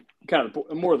into kind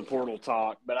of more of the portal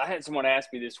talk, but I had someone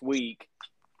ask me this week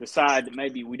the side that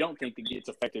maybe we don't think that gets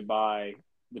affected by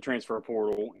the transfer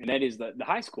portal, and that is the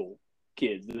high school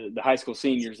kids, the high school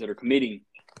seniors that are committing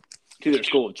to their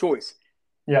school of choice.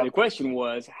 Yeah. The question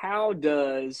was, how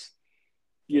does,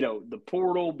 the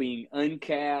portal being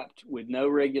uncapped with no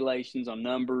regulations on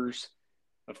numbers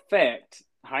affect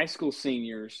high school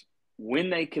seniors when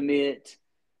they commit,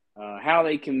 how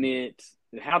they commit,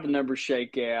 how the numbers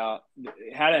shake out,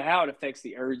 how it affects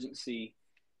the urgency,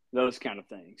 those kind of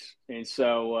things. And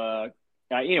so, I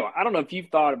don't know if you've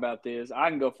thought about this. I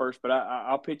can go first, but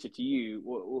I'll pitch it to you.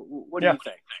 What do you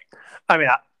think? I mean,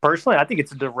 personally, I think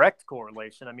it's a direct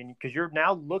correlation. I mean, because you're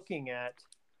now looking at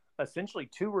essentially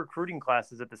two recruiting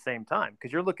classes at the same time,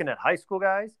 because you're looking at high school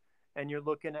guys and you're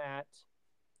looking at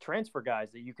transfer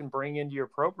guys that you can bring into your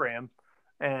program.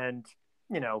 And,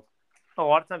 a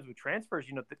lot of times with transfers,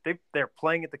 they're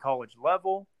playing at the college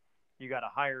level. You got a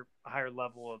higher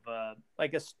level of, I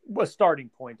guess, a starting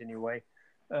point anyway.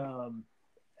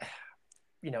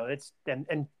 It's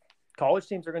and college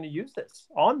teams are going to use this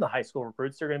on the high school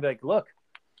recruits. They're going to be like, look,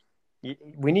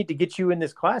 we need to get you in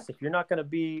this class. If you're not going to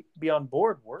be on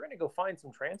board, we're going to go find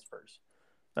some transfers.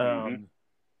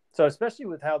 So especially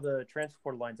with how the transfer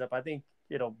portal lines up, I think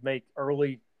it'll make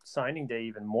early signing day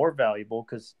even more valuable,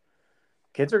 because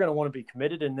kids are going to want to be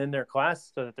committed and in their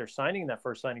class so that they're signing in that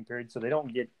first signing period, so they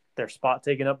don't get their spot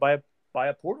taken up by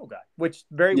a portal guy, which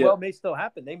very well may still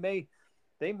happen. They may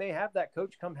have that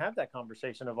coach come have that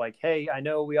conversation of like, hey, I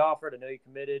know we offered, I know you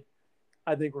committed.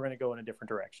 I think we're going to go in a different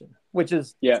direction, which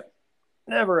is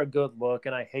never a good look.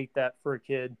 And I hate that for a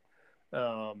kid.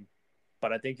 But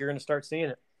I think you're going to start seeing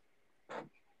it.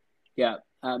 Yeah.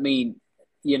 I mean,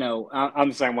 I'm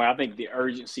the same way. I think the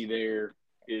urgency there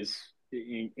is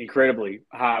incredibly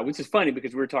high, which is funny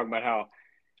because we were talking about how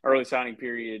early signing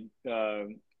period,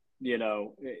 it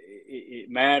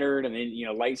mattered. And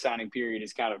then, late signing period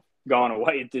has kind of gone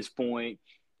away at this point,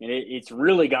 and it's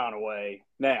really gone away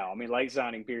now. I mean, late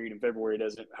signing period in February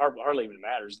doesn't hardly even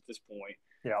matters at this point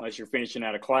unless you're finishing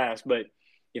out of class. But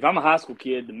if I'm a high school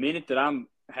kid, the minute that I'm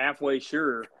halfway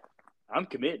sure, I'm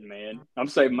committing, man. I'm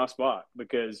saving my spot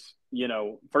because,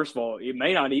 first of all, it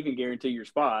may not even guarantee your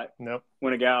spot. Nope.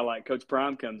 When a guy like Coach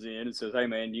Prime comes in and says, hey,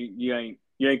 man, you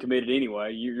ain't committed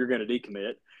anyway. You're going to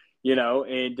decommit,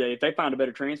 and if they find a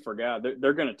better transfer guy,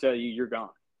 they're going to tell you you're gone,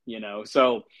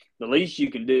 So the least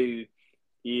you can do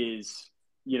is,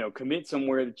 commit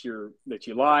somewhere that you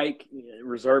like,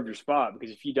 reserve your spot,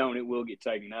 because if you don't, it will get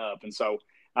taken up. And so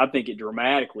I think it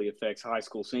dramatically affects high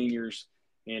school seniors.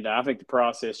 And I think the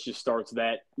process just starts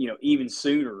that, even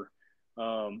sooner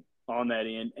on that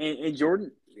end. And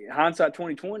Jordan, hindsight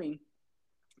 2020,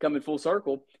 coming full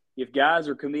circle, if guys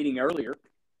are committing earlier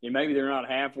and maybe they're not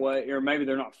halfway or maybe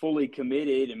they're not fully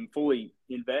committed and fully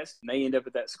invested and they end up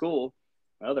at that school,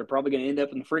 well, they're probably going to end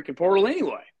up in the freaking portal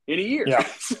anyway in a year. Yeah.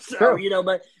 So,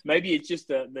 sure. Maybe it's just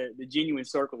the genuine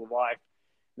circle of life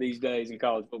these days in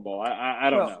college football.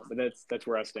 I don't know, but that's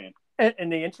where I stand.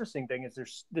 And the interesting thing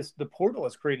is the portal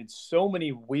has created so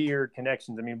many weird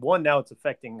connections. I mean, one, now it's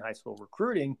affecting high school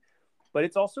recruiting, but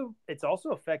it's also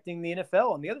affecting the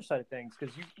NFL on the other side of things.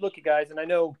 Because you look at guys, and I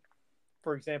know,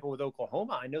 for example, with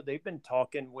Oklahoma, I know they've been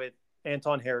talking with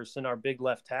Anton Harrison, our big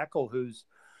left tackle, who's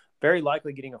very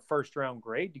likely getting a first-round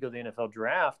grade to go to the NFL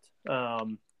draft.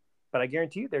 But I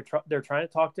guarantee you they're trying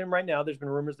to talk to him right now. There's been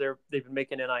rumors they've been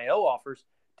making NIL offers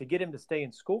to get him to stay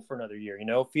in school for another year.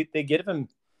 If they give him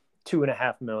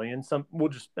 $2.5 million.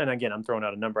 And again, I'm throwing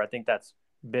out a number. I think that's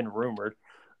been rumored.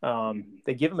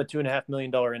 They give him a $2.5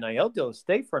 million NIL deal to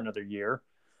stay for another year.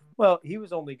 Well, he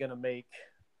was only going to make,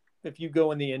 if you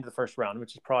go in the end of the first round,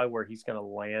 which is probably where he's going to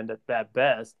land at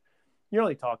best, you're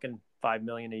only talking $5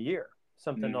 million a year,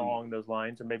 something along those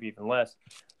lines, or maybe even less.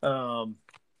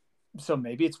 So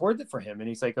maybe it's worth it for him. And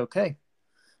he's like, okay,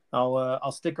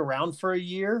 I'll stick around for a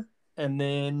year and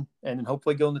then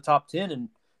hopefully go in the top 10. And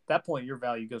at that point, your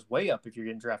value goes way up if you're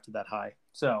getting drafted that high.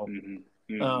 So,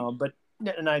 but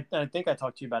I think I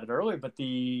talked to you about it earlier, but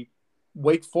the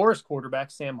Wake Forest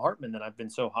quarterback, Sam Hartman, that I've been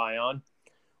so high on.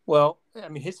 Well, I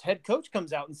mean, his head coach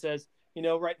comes out and says,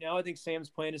 right now I think Sam's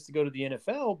plan is to go to the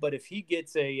NFL, but if he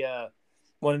gets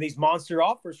one of these monster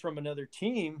offers from another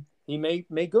team, he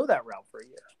may go that route for a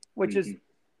year, which is,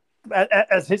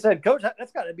 as his head coach,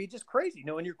 that's got to be just crazy.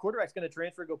 When your quarterback's going to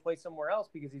transfer, go play somewhere else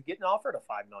because he's getting offered a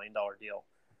 $5 million deal,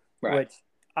 right. Which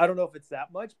I don't know if it's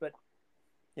that much, but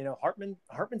Hartman's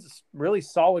a really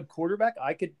solid quarterback.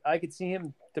 I could see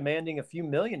him demanding a few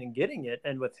million and getting it.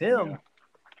 And with him,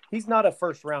 he's not a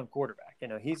first round quarterback.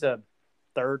 He's a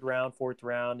third round, fourth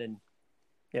round. And,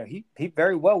 he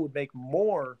very well would make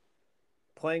more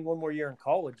playing one more year in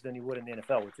college than he would in the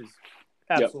NFL, which is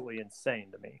absolutely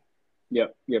insane to me.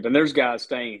 Yep. And there's guys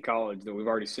staying in college that we've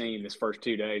already seen this first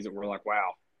 2 days that we're like,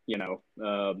 wow,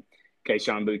 Keyshawn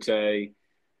Boutte,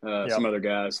 some other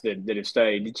guys that have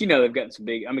stayed. Did you know they've gotten some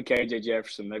big? I mean, KJ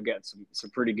Jefferson. They've got some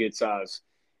pretty good size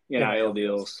NIL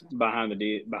deals behind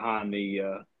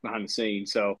the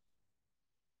scenes. So,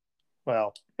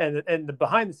 well, and the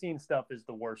behind the scenes stuff is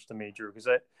the worst to me, Drew, because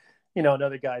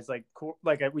another guys like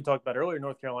we talked about earlier,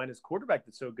 North Carolina's quarterback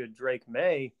that's so good, Drake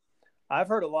May. I've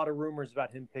heard a lot of rumors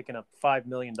about him picking up $5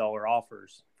 million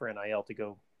offers for NIL to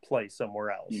go play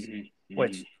somewhere else,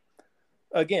 which,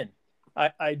 again,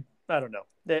 I don't know.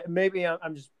 Maybe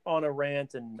I'm just on a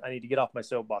rant and I need to get off my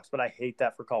soapbox, but I hate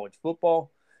that for college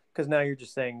football because now you're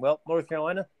just saying, well, North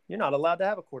Carolina, you're not allowed to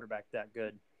have a quarterback that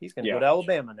good. He's going to go to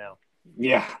Alabama now.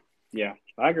 Yeah.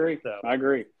 I agree. So, I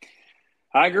agree.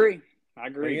 What are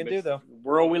you going to do, though?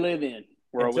 World we live in.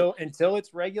 Until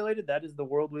it's regulated, that is the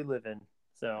world we live in.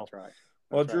 So, that's right.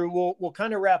 Well, Drew, we'll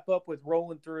kind of wrap up with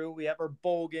rolling through. We have our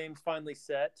bowl games finally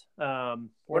set. We're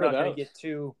not going to get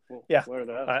too. Yeah, what are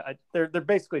those? They're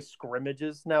basically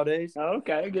scrimmages nowadays. Oh,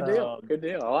 okay, good deal. Good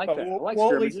deal. I like that.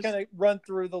 We'll at least kind of run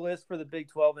through the list for the Big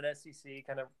 12 and SEC.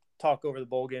 Kind of talk over the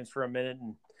bowl games for a minute,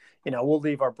 and we'll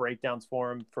leave our breakdowns for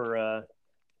them for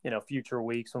future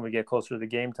weeks when we get closer to the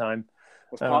game time.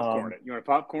 Let's popcorn it. You want to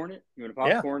popcorn it? You want to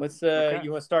popcorn? Yeah. Let's. Okay.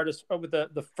 You want to start us with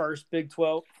the first Big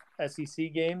 12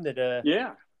 SEC game that.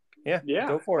 Yeah.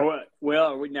 Go for it.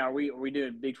 Well, are we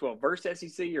doing Big 12 versus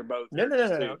SEC or both?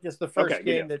 No. Just the first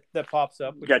game that pops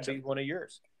up, which would be one of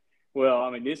yours. Well, I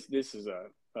mean, this is a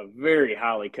very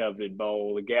highly coveted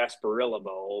bowl, the Gasparilla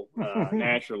Bowl,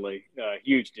 naturally.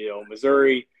 Huge deal.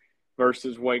 Missouri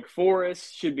versus Wake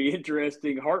Forest should be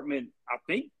interesting. Hartman, I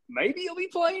think maybe he'll be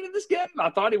playing in this game.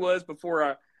 I thought he was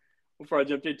before I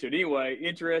jumped into it. Anyway,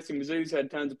 interesting. Mizzou's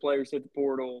had tons of players hit the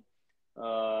portal.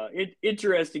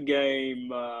 Interesting game,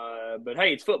 but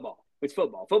hey, it's football. It's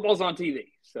football. Football's on TV,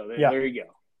 so there you go.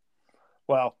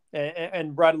 Well,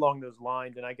 and right along those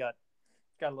lines, and I got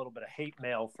a little bit of hate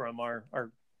mail from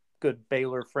our good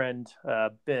Baylor friend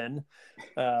Ben,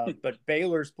 but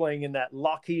Baylor's playing in that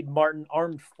Lockheed Martin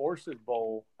Armed Forces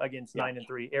Bowl against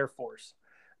 9-3 Air Force.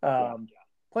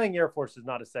 Playing Air Force is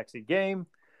not a sexy game.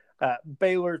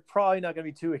 Baylor's probably not going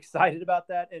to be too excited about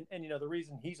that, and the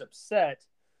reason he's upset.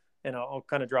 And I'll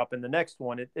kind of drop in the next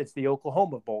one. It's the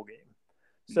Oklahoma Bowl game.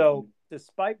 So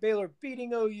despite Baylor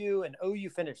beating OU and OU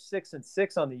finished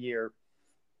 6-6 on the year,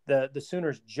 the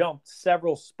Sooners jumped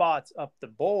several spots up the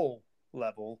bowl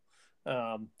level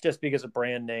just because of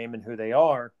brand name and who they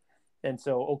are. And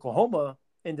so Oklahoma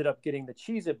ended up getting the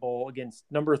Cheez-It Bowl against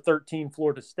number 13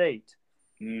 Florida State,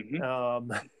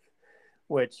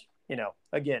 which,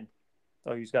 again,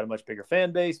 OU's got a much bigger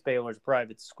fan base. Baylor's a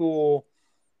private school.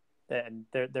 And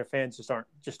their fans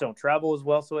just don't travel as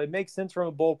well. So it makes sense from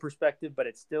a bowl perspective, but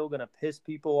it's still going to piss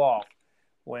people off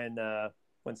when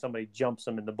somebody jumps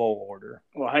them in the bowl order.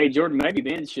 Well, hey, Jordan, maybe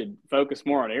Ben should focus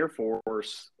more on Air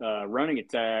Force running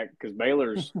attack because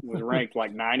Baylor's was ranked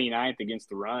like 99th against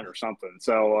the run or something.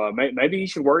 So maybe you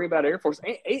should worry about Air Force.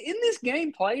 In this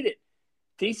game played at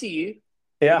TCU.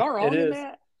 Yeah, am I wrong it is. in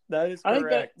that? That is correct. I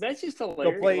think that's just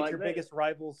hilarious. Go play at your biggest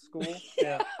rival's school.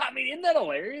 Yeah. I mean, isn't that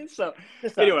hilarious? So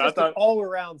anyway, I thought an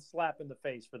all-around slap in the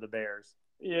face for the Bears.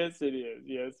 Yes, it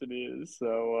is.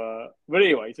 So, but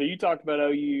anyway, so you talked about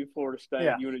OU, Florida State.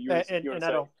 Yeah, and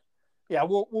I don't. Yeah,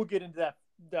 we'll get into that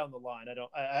down the line.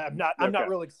 I'm not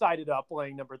really excited about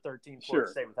playing number 13 Florida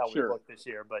State with how we look this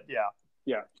year, but yeah.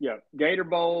 Yeah. Gator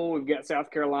Bowl, we've got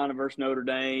South Carolina versus Notre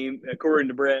Dame. According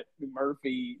to Brett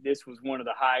Murphy, this was one of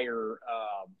the higher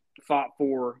fought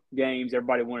for games.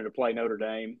 Everybody wanted to play Notre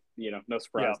Dame. No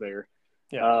surprise there.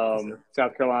 Yeah.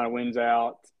 South Carolina wins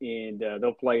out, and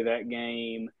they'll play that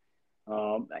game.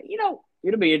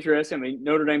 It'll be interesting. I mean,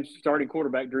 Notre Dame's starting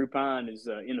quarterback, Drew Pine, is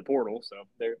in the portal, so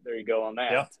there you go on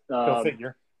that. Yeah, go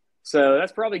figure. So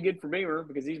that's probably good for Beamer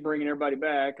because he's bringing everybody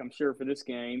back, I'm sure, for this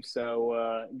game.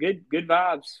 So good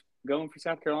vibes going for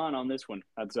South Carolina on this one,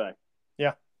 I'd say.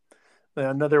 Yeah.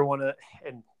 Another one,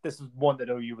 and this is one that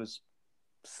OU was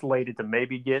slated to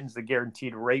maybe get, is the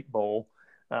Guaranteed Rate Bowl.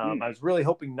 I was really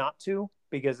hoping not to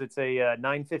because it's a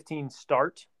 9:15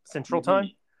 start Central Time.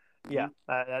 Yeah,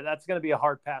 that's going to be a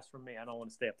hard pass for me. I don't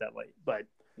want to stay up that late, but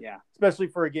yeah, especially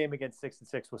for a game against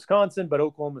 6-6 Wisconsin. But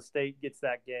Oklahoma State gets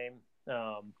that game.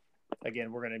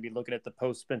 Again, we're going to be looking at the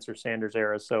post Spencer Sanders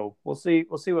era, so we'll see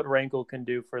what Rankle can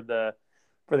do for the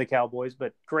Cowboys.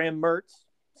 But Graham Mertz,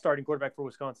 starting quarterback for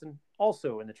Wisconsin,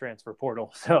 also in the transfer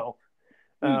portal. So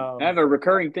I have a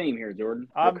recurring theme here, Jordan.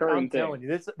 I'm telling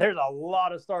you, there's a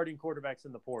lot of starting quarterbacks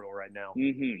in the portal right now.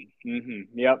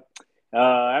 Yep.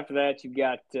 After that, you've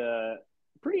got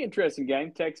pretty interesting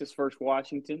game, Texas versus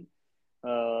Washington.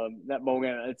 That bowl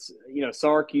game, it's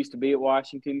Sark used to be at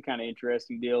Washington, kind of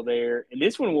interesting deal there. And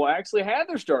this one will actually have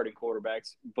their starting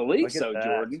quarterbacks, believe so, that.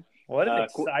 Jordan. What an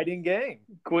exciting game!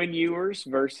 Quinn Ewers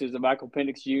versus Michael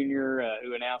Penix Jr.,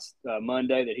 who announced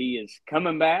Monday that he is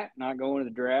coming back, not going to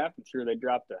the draft. I'm sure they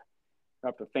dropped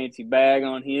a fancy bag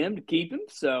on him to keep him.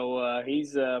 So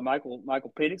he's Michael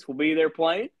Penix will be there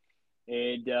playing.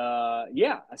 And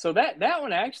so that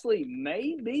one actually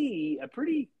may be a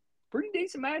pretty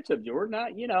decent matchup,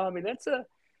 Jordan. That's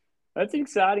an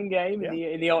exciting game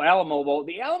in the old Alamo Bowl.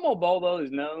 The Alamo Bowl, though,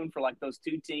 is known for like those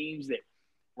two teams that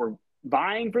were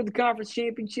vying for the conference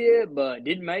championship but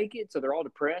didn't make it, so they're all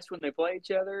depressed when they play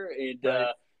each other. And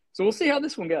so we'll see how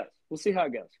this one goes. We'll see how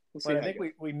it goes. I think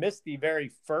we missed the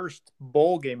very first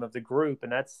bowl game of the group,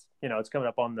 and that's it's coming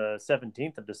up on the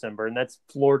 17th of December, and that's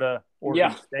Florida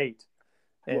Oregon State.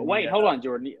 And, wait, hold on,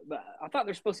 Jordan. I thought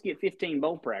they're supposed to get 15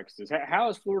 bowl practices. How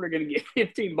is Florida going to get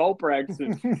 15 bowl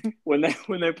practices when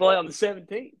they play on the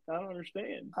 17th? I don't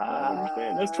understand.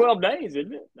 That's 12 days,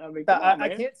 isn't it? I mean, I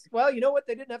can't. Well, you know what?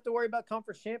 They didn't have to worry about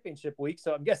conference championship week,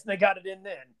 so I'm guessing they got it in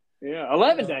then. Yeah,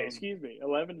 11 days. Excuse me,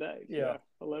 11 days. Yeah,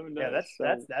 11 days.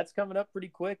 Yeah, that's coming up pretty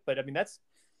quick. But I mean, that's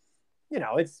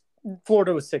it's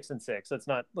Florida was 6-6.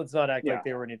 Let's not act like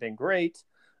they were anything great.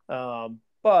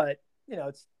 But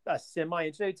it's a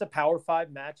it's a Power 5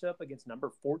 matchup against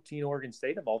number 14 Oregon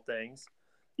State of all things.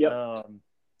 Yep.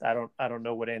 I don't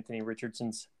know what Anthony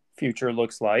Richardson's future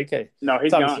looks like. No,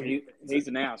 he's gone. He's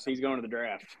announced he's going to the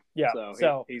draft. Yeah.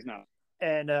 So he's not.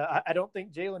 And I don't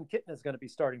think Jalen Kitten is going to be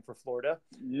starting for Florida.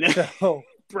 No, so,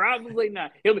 probably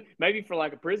not. He'll be, maybe for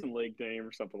like a prison league team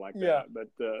or something like that. Yeah. But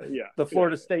the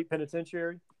Florida State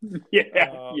Penitentiary.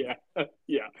 Yeah.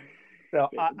 So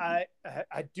I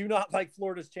do not like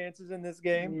Florida's chances in this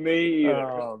game. Me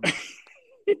either.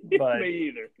 But me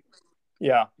either.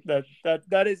 Yeah,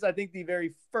 that is, I think, the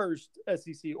very first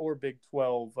SEC or Big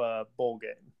 12 bowl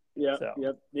game. Yep.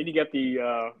 Then you got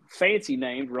the fancy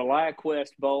named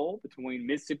ReliaQuest Bowl between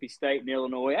Mississippi State and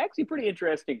Illinois. Actually, pretty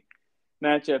interesting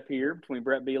matchup here between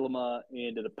Brett Bielema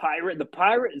and the Pirate. The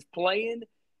Pirate is playing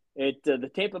at the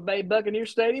Tampa Bay Buccaneer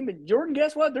Stadium. And Jordan,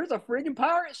 guess what? There's a friggin'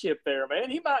 pirate ship there, man.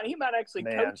 He might actually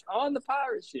coach on the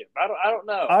pirate ship. I don't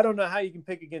know. I don't know how you can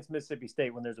pick against Mississippi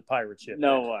State when there's a pirate ship.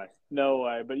 No way.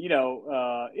 But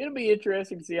it'll be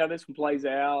interesting to see how this one plays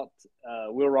out.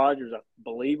 Will Rogers, I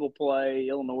believe, will play.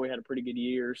 Illinois had a pretty good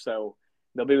year, so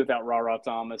they'll be without Ra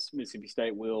Thomas. Mississippi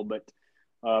State will, but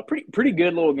pretty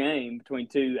good little game between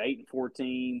two 8-4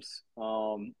 teams.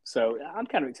 So I'm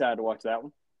kind of excited to watch that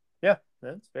one. Yeah,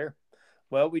 that's fair.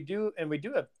 Well, we do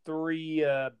have 3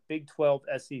 Big 12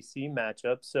 SEC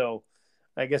matchups. So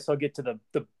I guess I'll get to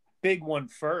the big one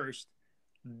first.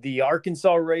 The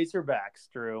Arkansas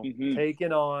Razorbacks, Drew,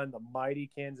 taking on the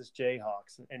mighty Kansas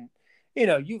Jayhawks. And,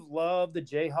 you've loved the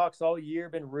Jayhawks all year,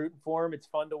 been rooting for them. It's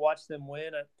fun to watch them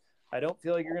win. I don't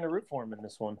feel like you're going to root for them in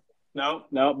this one. No.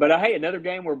 But, hey, another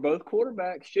game where both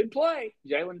quarterbacks should play.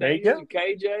 Jalen Daniels and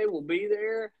KJ will be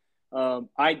there.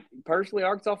 I personally,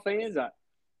 Arkansas fans, I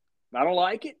don't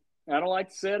like it. I don't like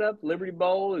the setup. Liberty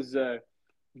Bowl is a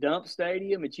dump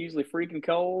stadium. It's usually freaking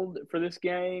cold for this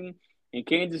game, and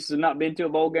Kansas has not been to a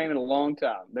bowl game in a long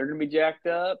time. They're going to be jacked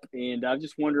up, and I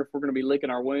just wonder if we're going to be licking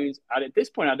our wounds. At this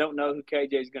point, I don't know who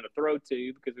KJ is going to throw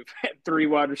to because we've had 3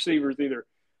 wide receivers either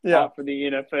opt for the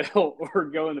NFL or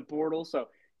go in the portal. So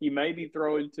he may be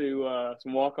throwing to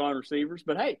some walk-on receivers,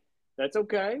 but hey, that's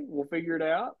okay. We'll figure it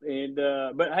out. And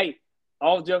but hey,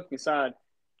 all joking aside,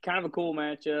 kind of a cool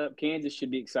matchup. Kansas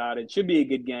should be excited. Should be a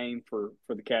good game for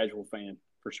the casual fan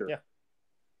for sure. Yeah.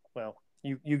 Well,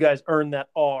 you guys earned that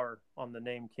R on the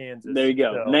name Kansas. There you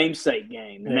go. So. Namesake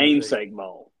game. The namesake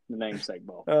bowl. The namesake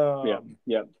bowl.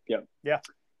 Yep. Yeah.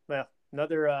 Well,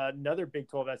 another Big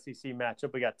 12 SEC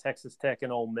matchup. We got Texas Tech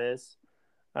and Ole Miss.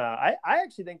 I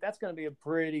actually think that's going to be a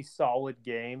pretty solid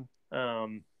game.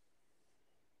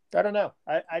 I don't know.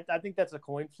 I think that's a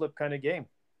coin flip kind of game.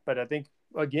 But I think,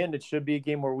 again, it should be a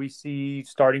game where we see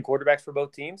starting quarterbacks for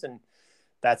both teams. And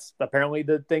that's apparently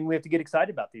the thing we have to get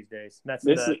excited about these days. And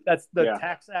that's the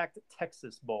Tax Act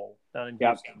Texas Bowl down in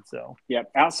Houston. So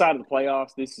outside of the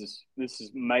playoffs, this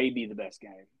is maybe the best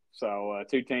game. So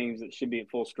 2 teams that should be at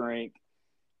full strength.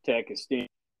 Tech is still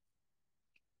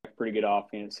pretty good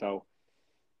offense. So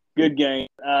good game.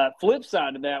 Flip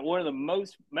side of that, one of the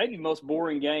most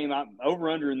boring game. I'm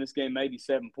over under in this game, maybe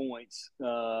 7 points.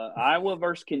 Iowa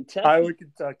versus Kentucky.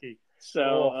 Kentucky.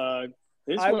 So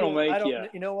this one will make you.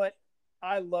 You know what?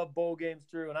 I love bowl games,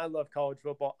 Drew, and I love college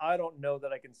football. I don't know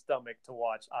that I can stomach to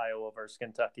watch Iowa versus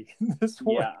Kentucky in this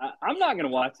one. Yeah, I'm not going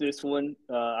to watch this one.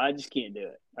 I just can't do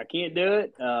it. I can't do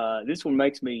it. This one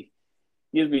gives me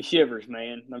shivers,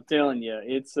 man. I'm telling you,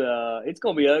 it's going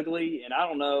to be ugly, and I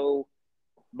don't know.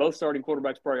 Both starting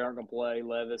quarterbacks probably aren't going to play,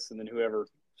 Levis, and then whoever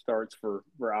starts for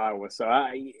Iowa. So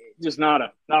just not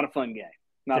a fun game.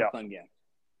 Not a fun game.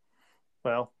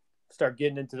 Well, start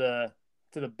getting into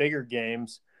the bigger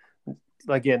games.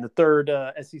 Again, the third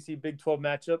SEC Big 12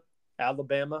 matchup: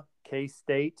 Alabama,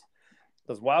 K-State.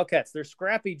 Those Wildcats, they're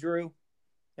scrappy, Drew,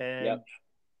 and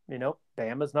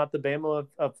Bama's not the Bama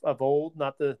of old,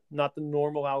 not the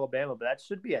normal Alabama, but that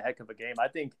should be a heck of a game. I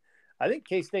think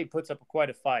K-State puts up quite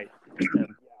a fight.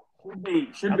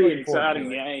 Should be an exciting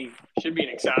game. Should be an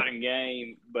exciting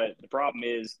game, but the problem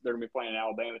is they're going to be playing an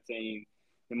Alabama team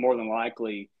that more than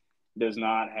likely does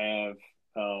not have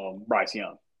Bryce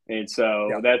Young. And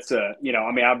so that's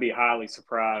I'd be highly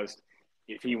surprised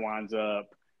if he winds up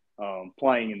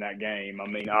playing in that game. I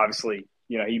mean, obviously,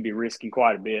 he'd be risking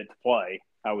quite a bit to play,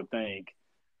 I would think.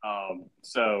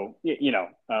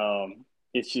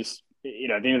 It's just, at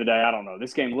the end of the day, I don't know.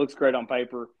 This game looks great on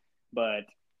paper, but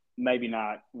maybe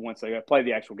not once they play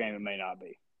the actual game. It may not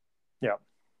be. Yeah.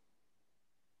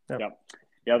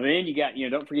 Then you got,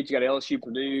 don't forget you got LSU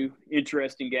Purdue.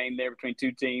 Interesting game there between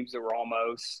 2 teams that were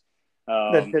almost.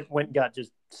 That got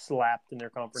just slapped in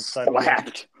their conference title.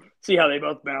 see how they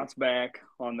both bounce back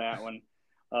on that one.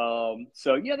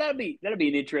 So yeah, that'll be an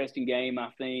interesting game, I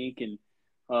think. And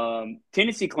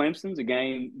Tennessee Clemson's a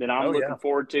game that I'm looking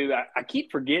forward to. I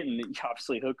keep forgetting that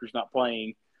obviously Hooker's not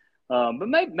playing, but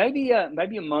maybe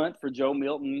a month for Joe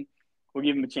Milton will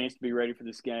give him a chance to be ready for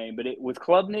this game. But with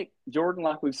Klubnik, Jordan,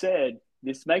 like we've said,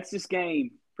 this makes this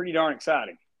game pretty darn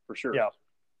exciting for sure. Yeah,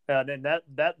 and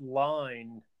that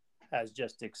line has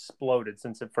just exploded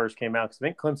since it first came out. Because I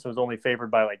think Clemson was only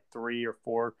favored by like 3 or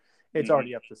 4. It's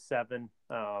already up to 7.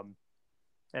 And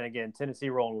again, Tennessee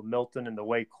rolling with Milton and the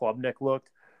way Klubnik looked.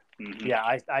 Mm-hmm.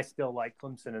 Yeah, I still like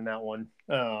Clemson in that one.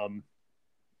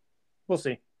 We'll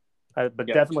see. But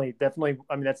definitely,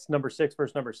 I mean, that's number 6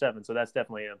 versus number 7. So that's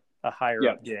definitely a higher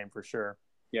up game for sure.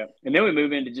 Yeah. And then we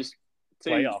move into just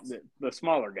the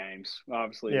smaller games,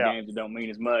 obviously, the games that don't mean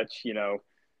as much, you know.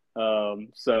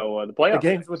 So the playoff. The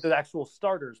games with the actual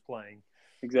starters playing.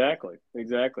 Exactly.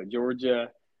 Georgia,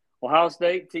 Ohio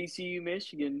State, TCU,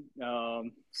 Michigan.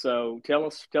 So tell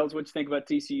us what you think about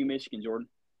TCU, Michigan, Jordan.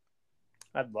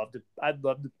 I'd love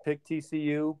to pick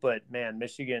TCU, but man,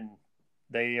 Michigan,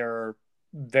 they are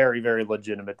very, very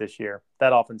legitimate this year.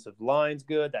 That offensive line's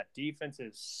good. That defense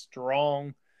is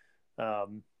strong.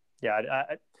 TCU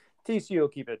will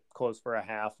keep it close for a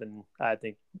half, and I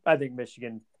think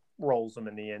Michigan rolls them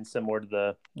in the end, similar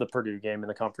to the Purdue game in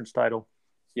the conference title.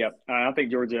 Yep, I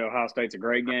think Georgia Ohio State's a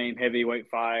great game, heavyweight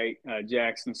fight.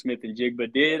 Jackson Smith and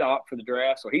Jigba did opt for the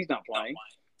draft, so he's not playing.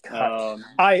 And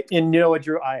you know what,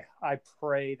 Drew? I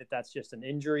pray that that's just an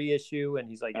injury issue, and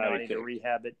he's like, I need to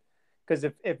rehab it. Because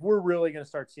if we're really going to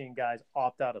start seeing guys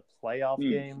opt out of playoff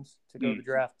games to go to the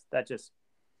draft, that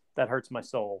hurts my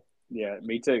soul. Yeah,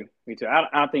 me too.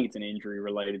 I think it's an injury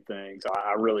related thing, so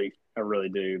I really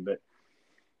do. But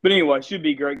anyway, it should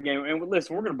be a great game. And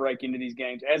listen, we're going to break into these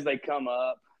games as they come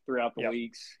up throughout the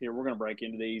weeks. Here, we're going to break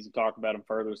into these and talk about them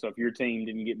further. So if your team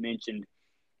didn't get mentioned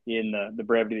in the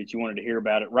brevity that you wanted to hear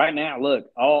about it, right now, look,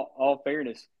 all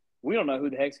fairness, we don't know who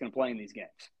the heck's going to play in these games,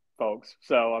 folks.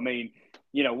 So, I mean,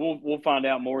 you know, we'll find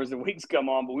out more as the weeks come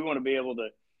on, but we want to be able to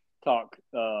talk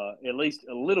at least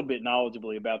a little bit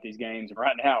knowledgeably about these games. And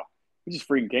right now, we just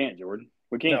freaking can't, Jordan.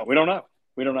 We can't. No. We don't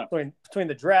know. Between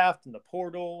the draft and the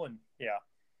portal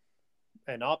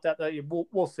and opt out,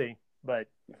 we'll see. But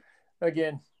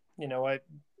again, you know,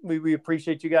 we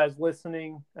appreciate you guys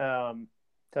listening.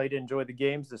 Tell you to enjoy the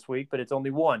games this week, but it's only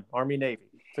one, Army-Navy.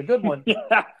 It's a good one.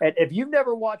 And if you've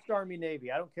never watched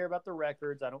Army-Navy, I don't care about the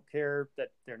records. I don't care that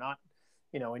they're not,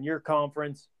 you know, in your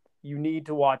conference. You need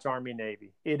to watch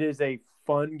Army-Navy. It is a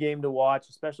fun game to watch,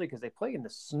 especially because they play in the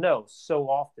snow so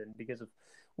often because of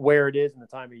where it is and the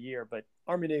time of year. But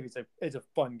Army-Navy is a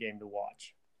fun game to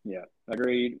watch. Yeah,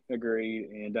 agreed.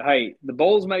 And hey, the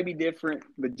bowls may be different,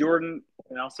 but Jordan,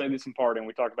 and I'll say this in part, and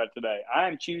we talked about it today, I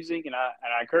am choosing, and I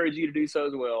encourage you to do so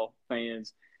as well,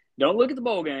 fans. Don't look at the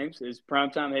bowl games as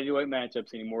primetime heavyweight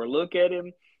matchups anymore. Look at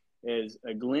them as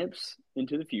a glimpse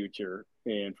into the future,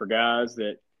 and for guys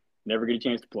that never get a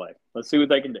chance to play. Let's see what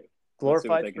they can do.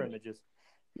 Glorified scrimmages.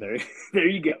 There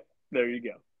you go.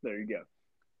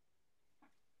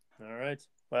 All right.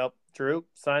 Well, Drew,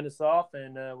 sign us off,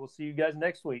 and we'll see you guys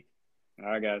next week. All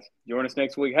right, guys. Join us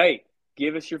next week. Hey,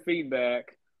 give us your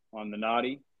feedback on the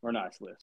naughty or nice list.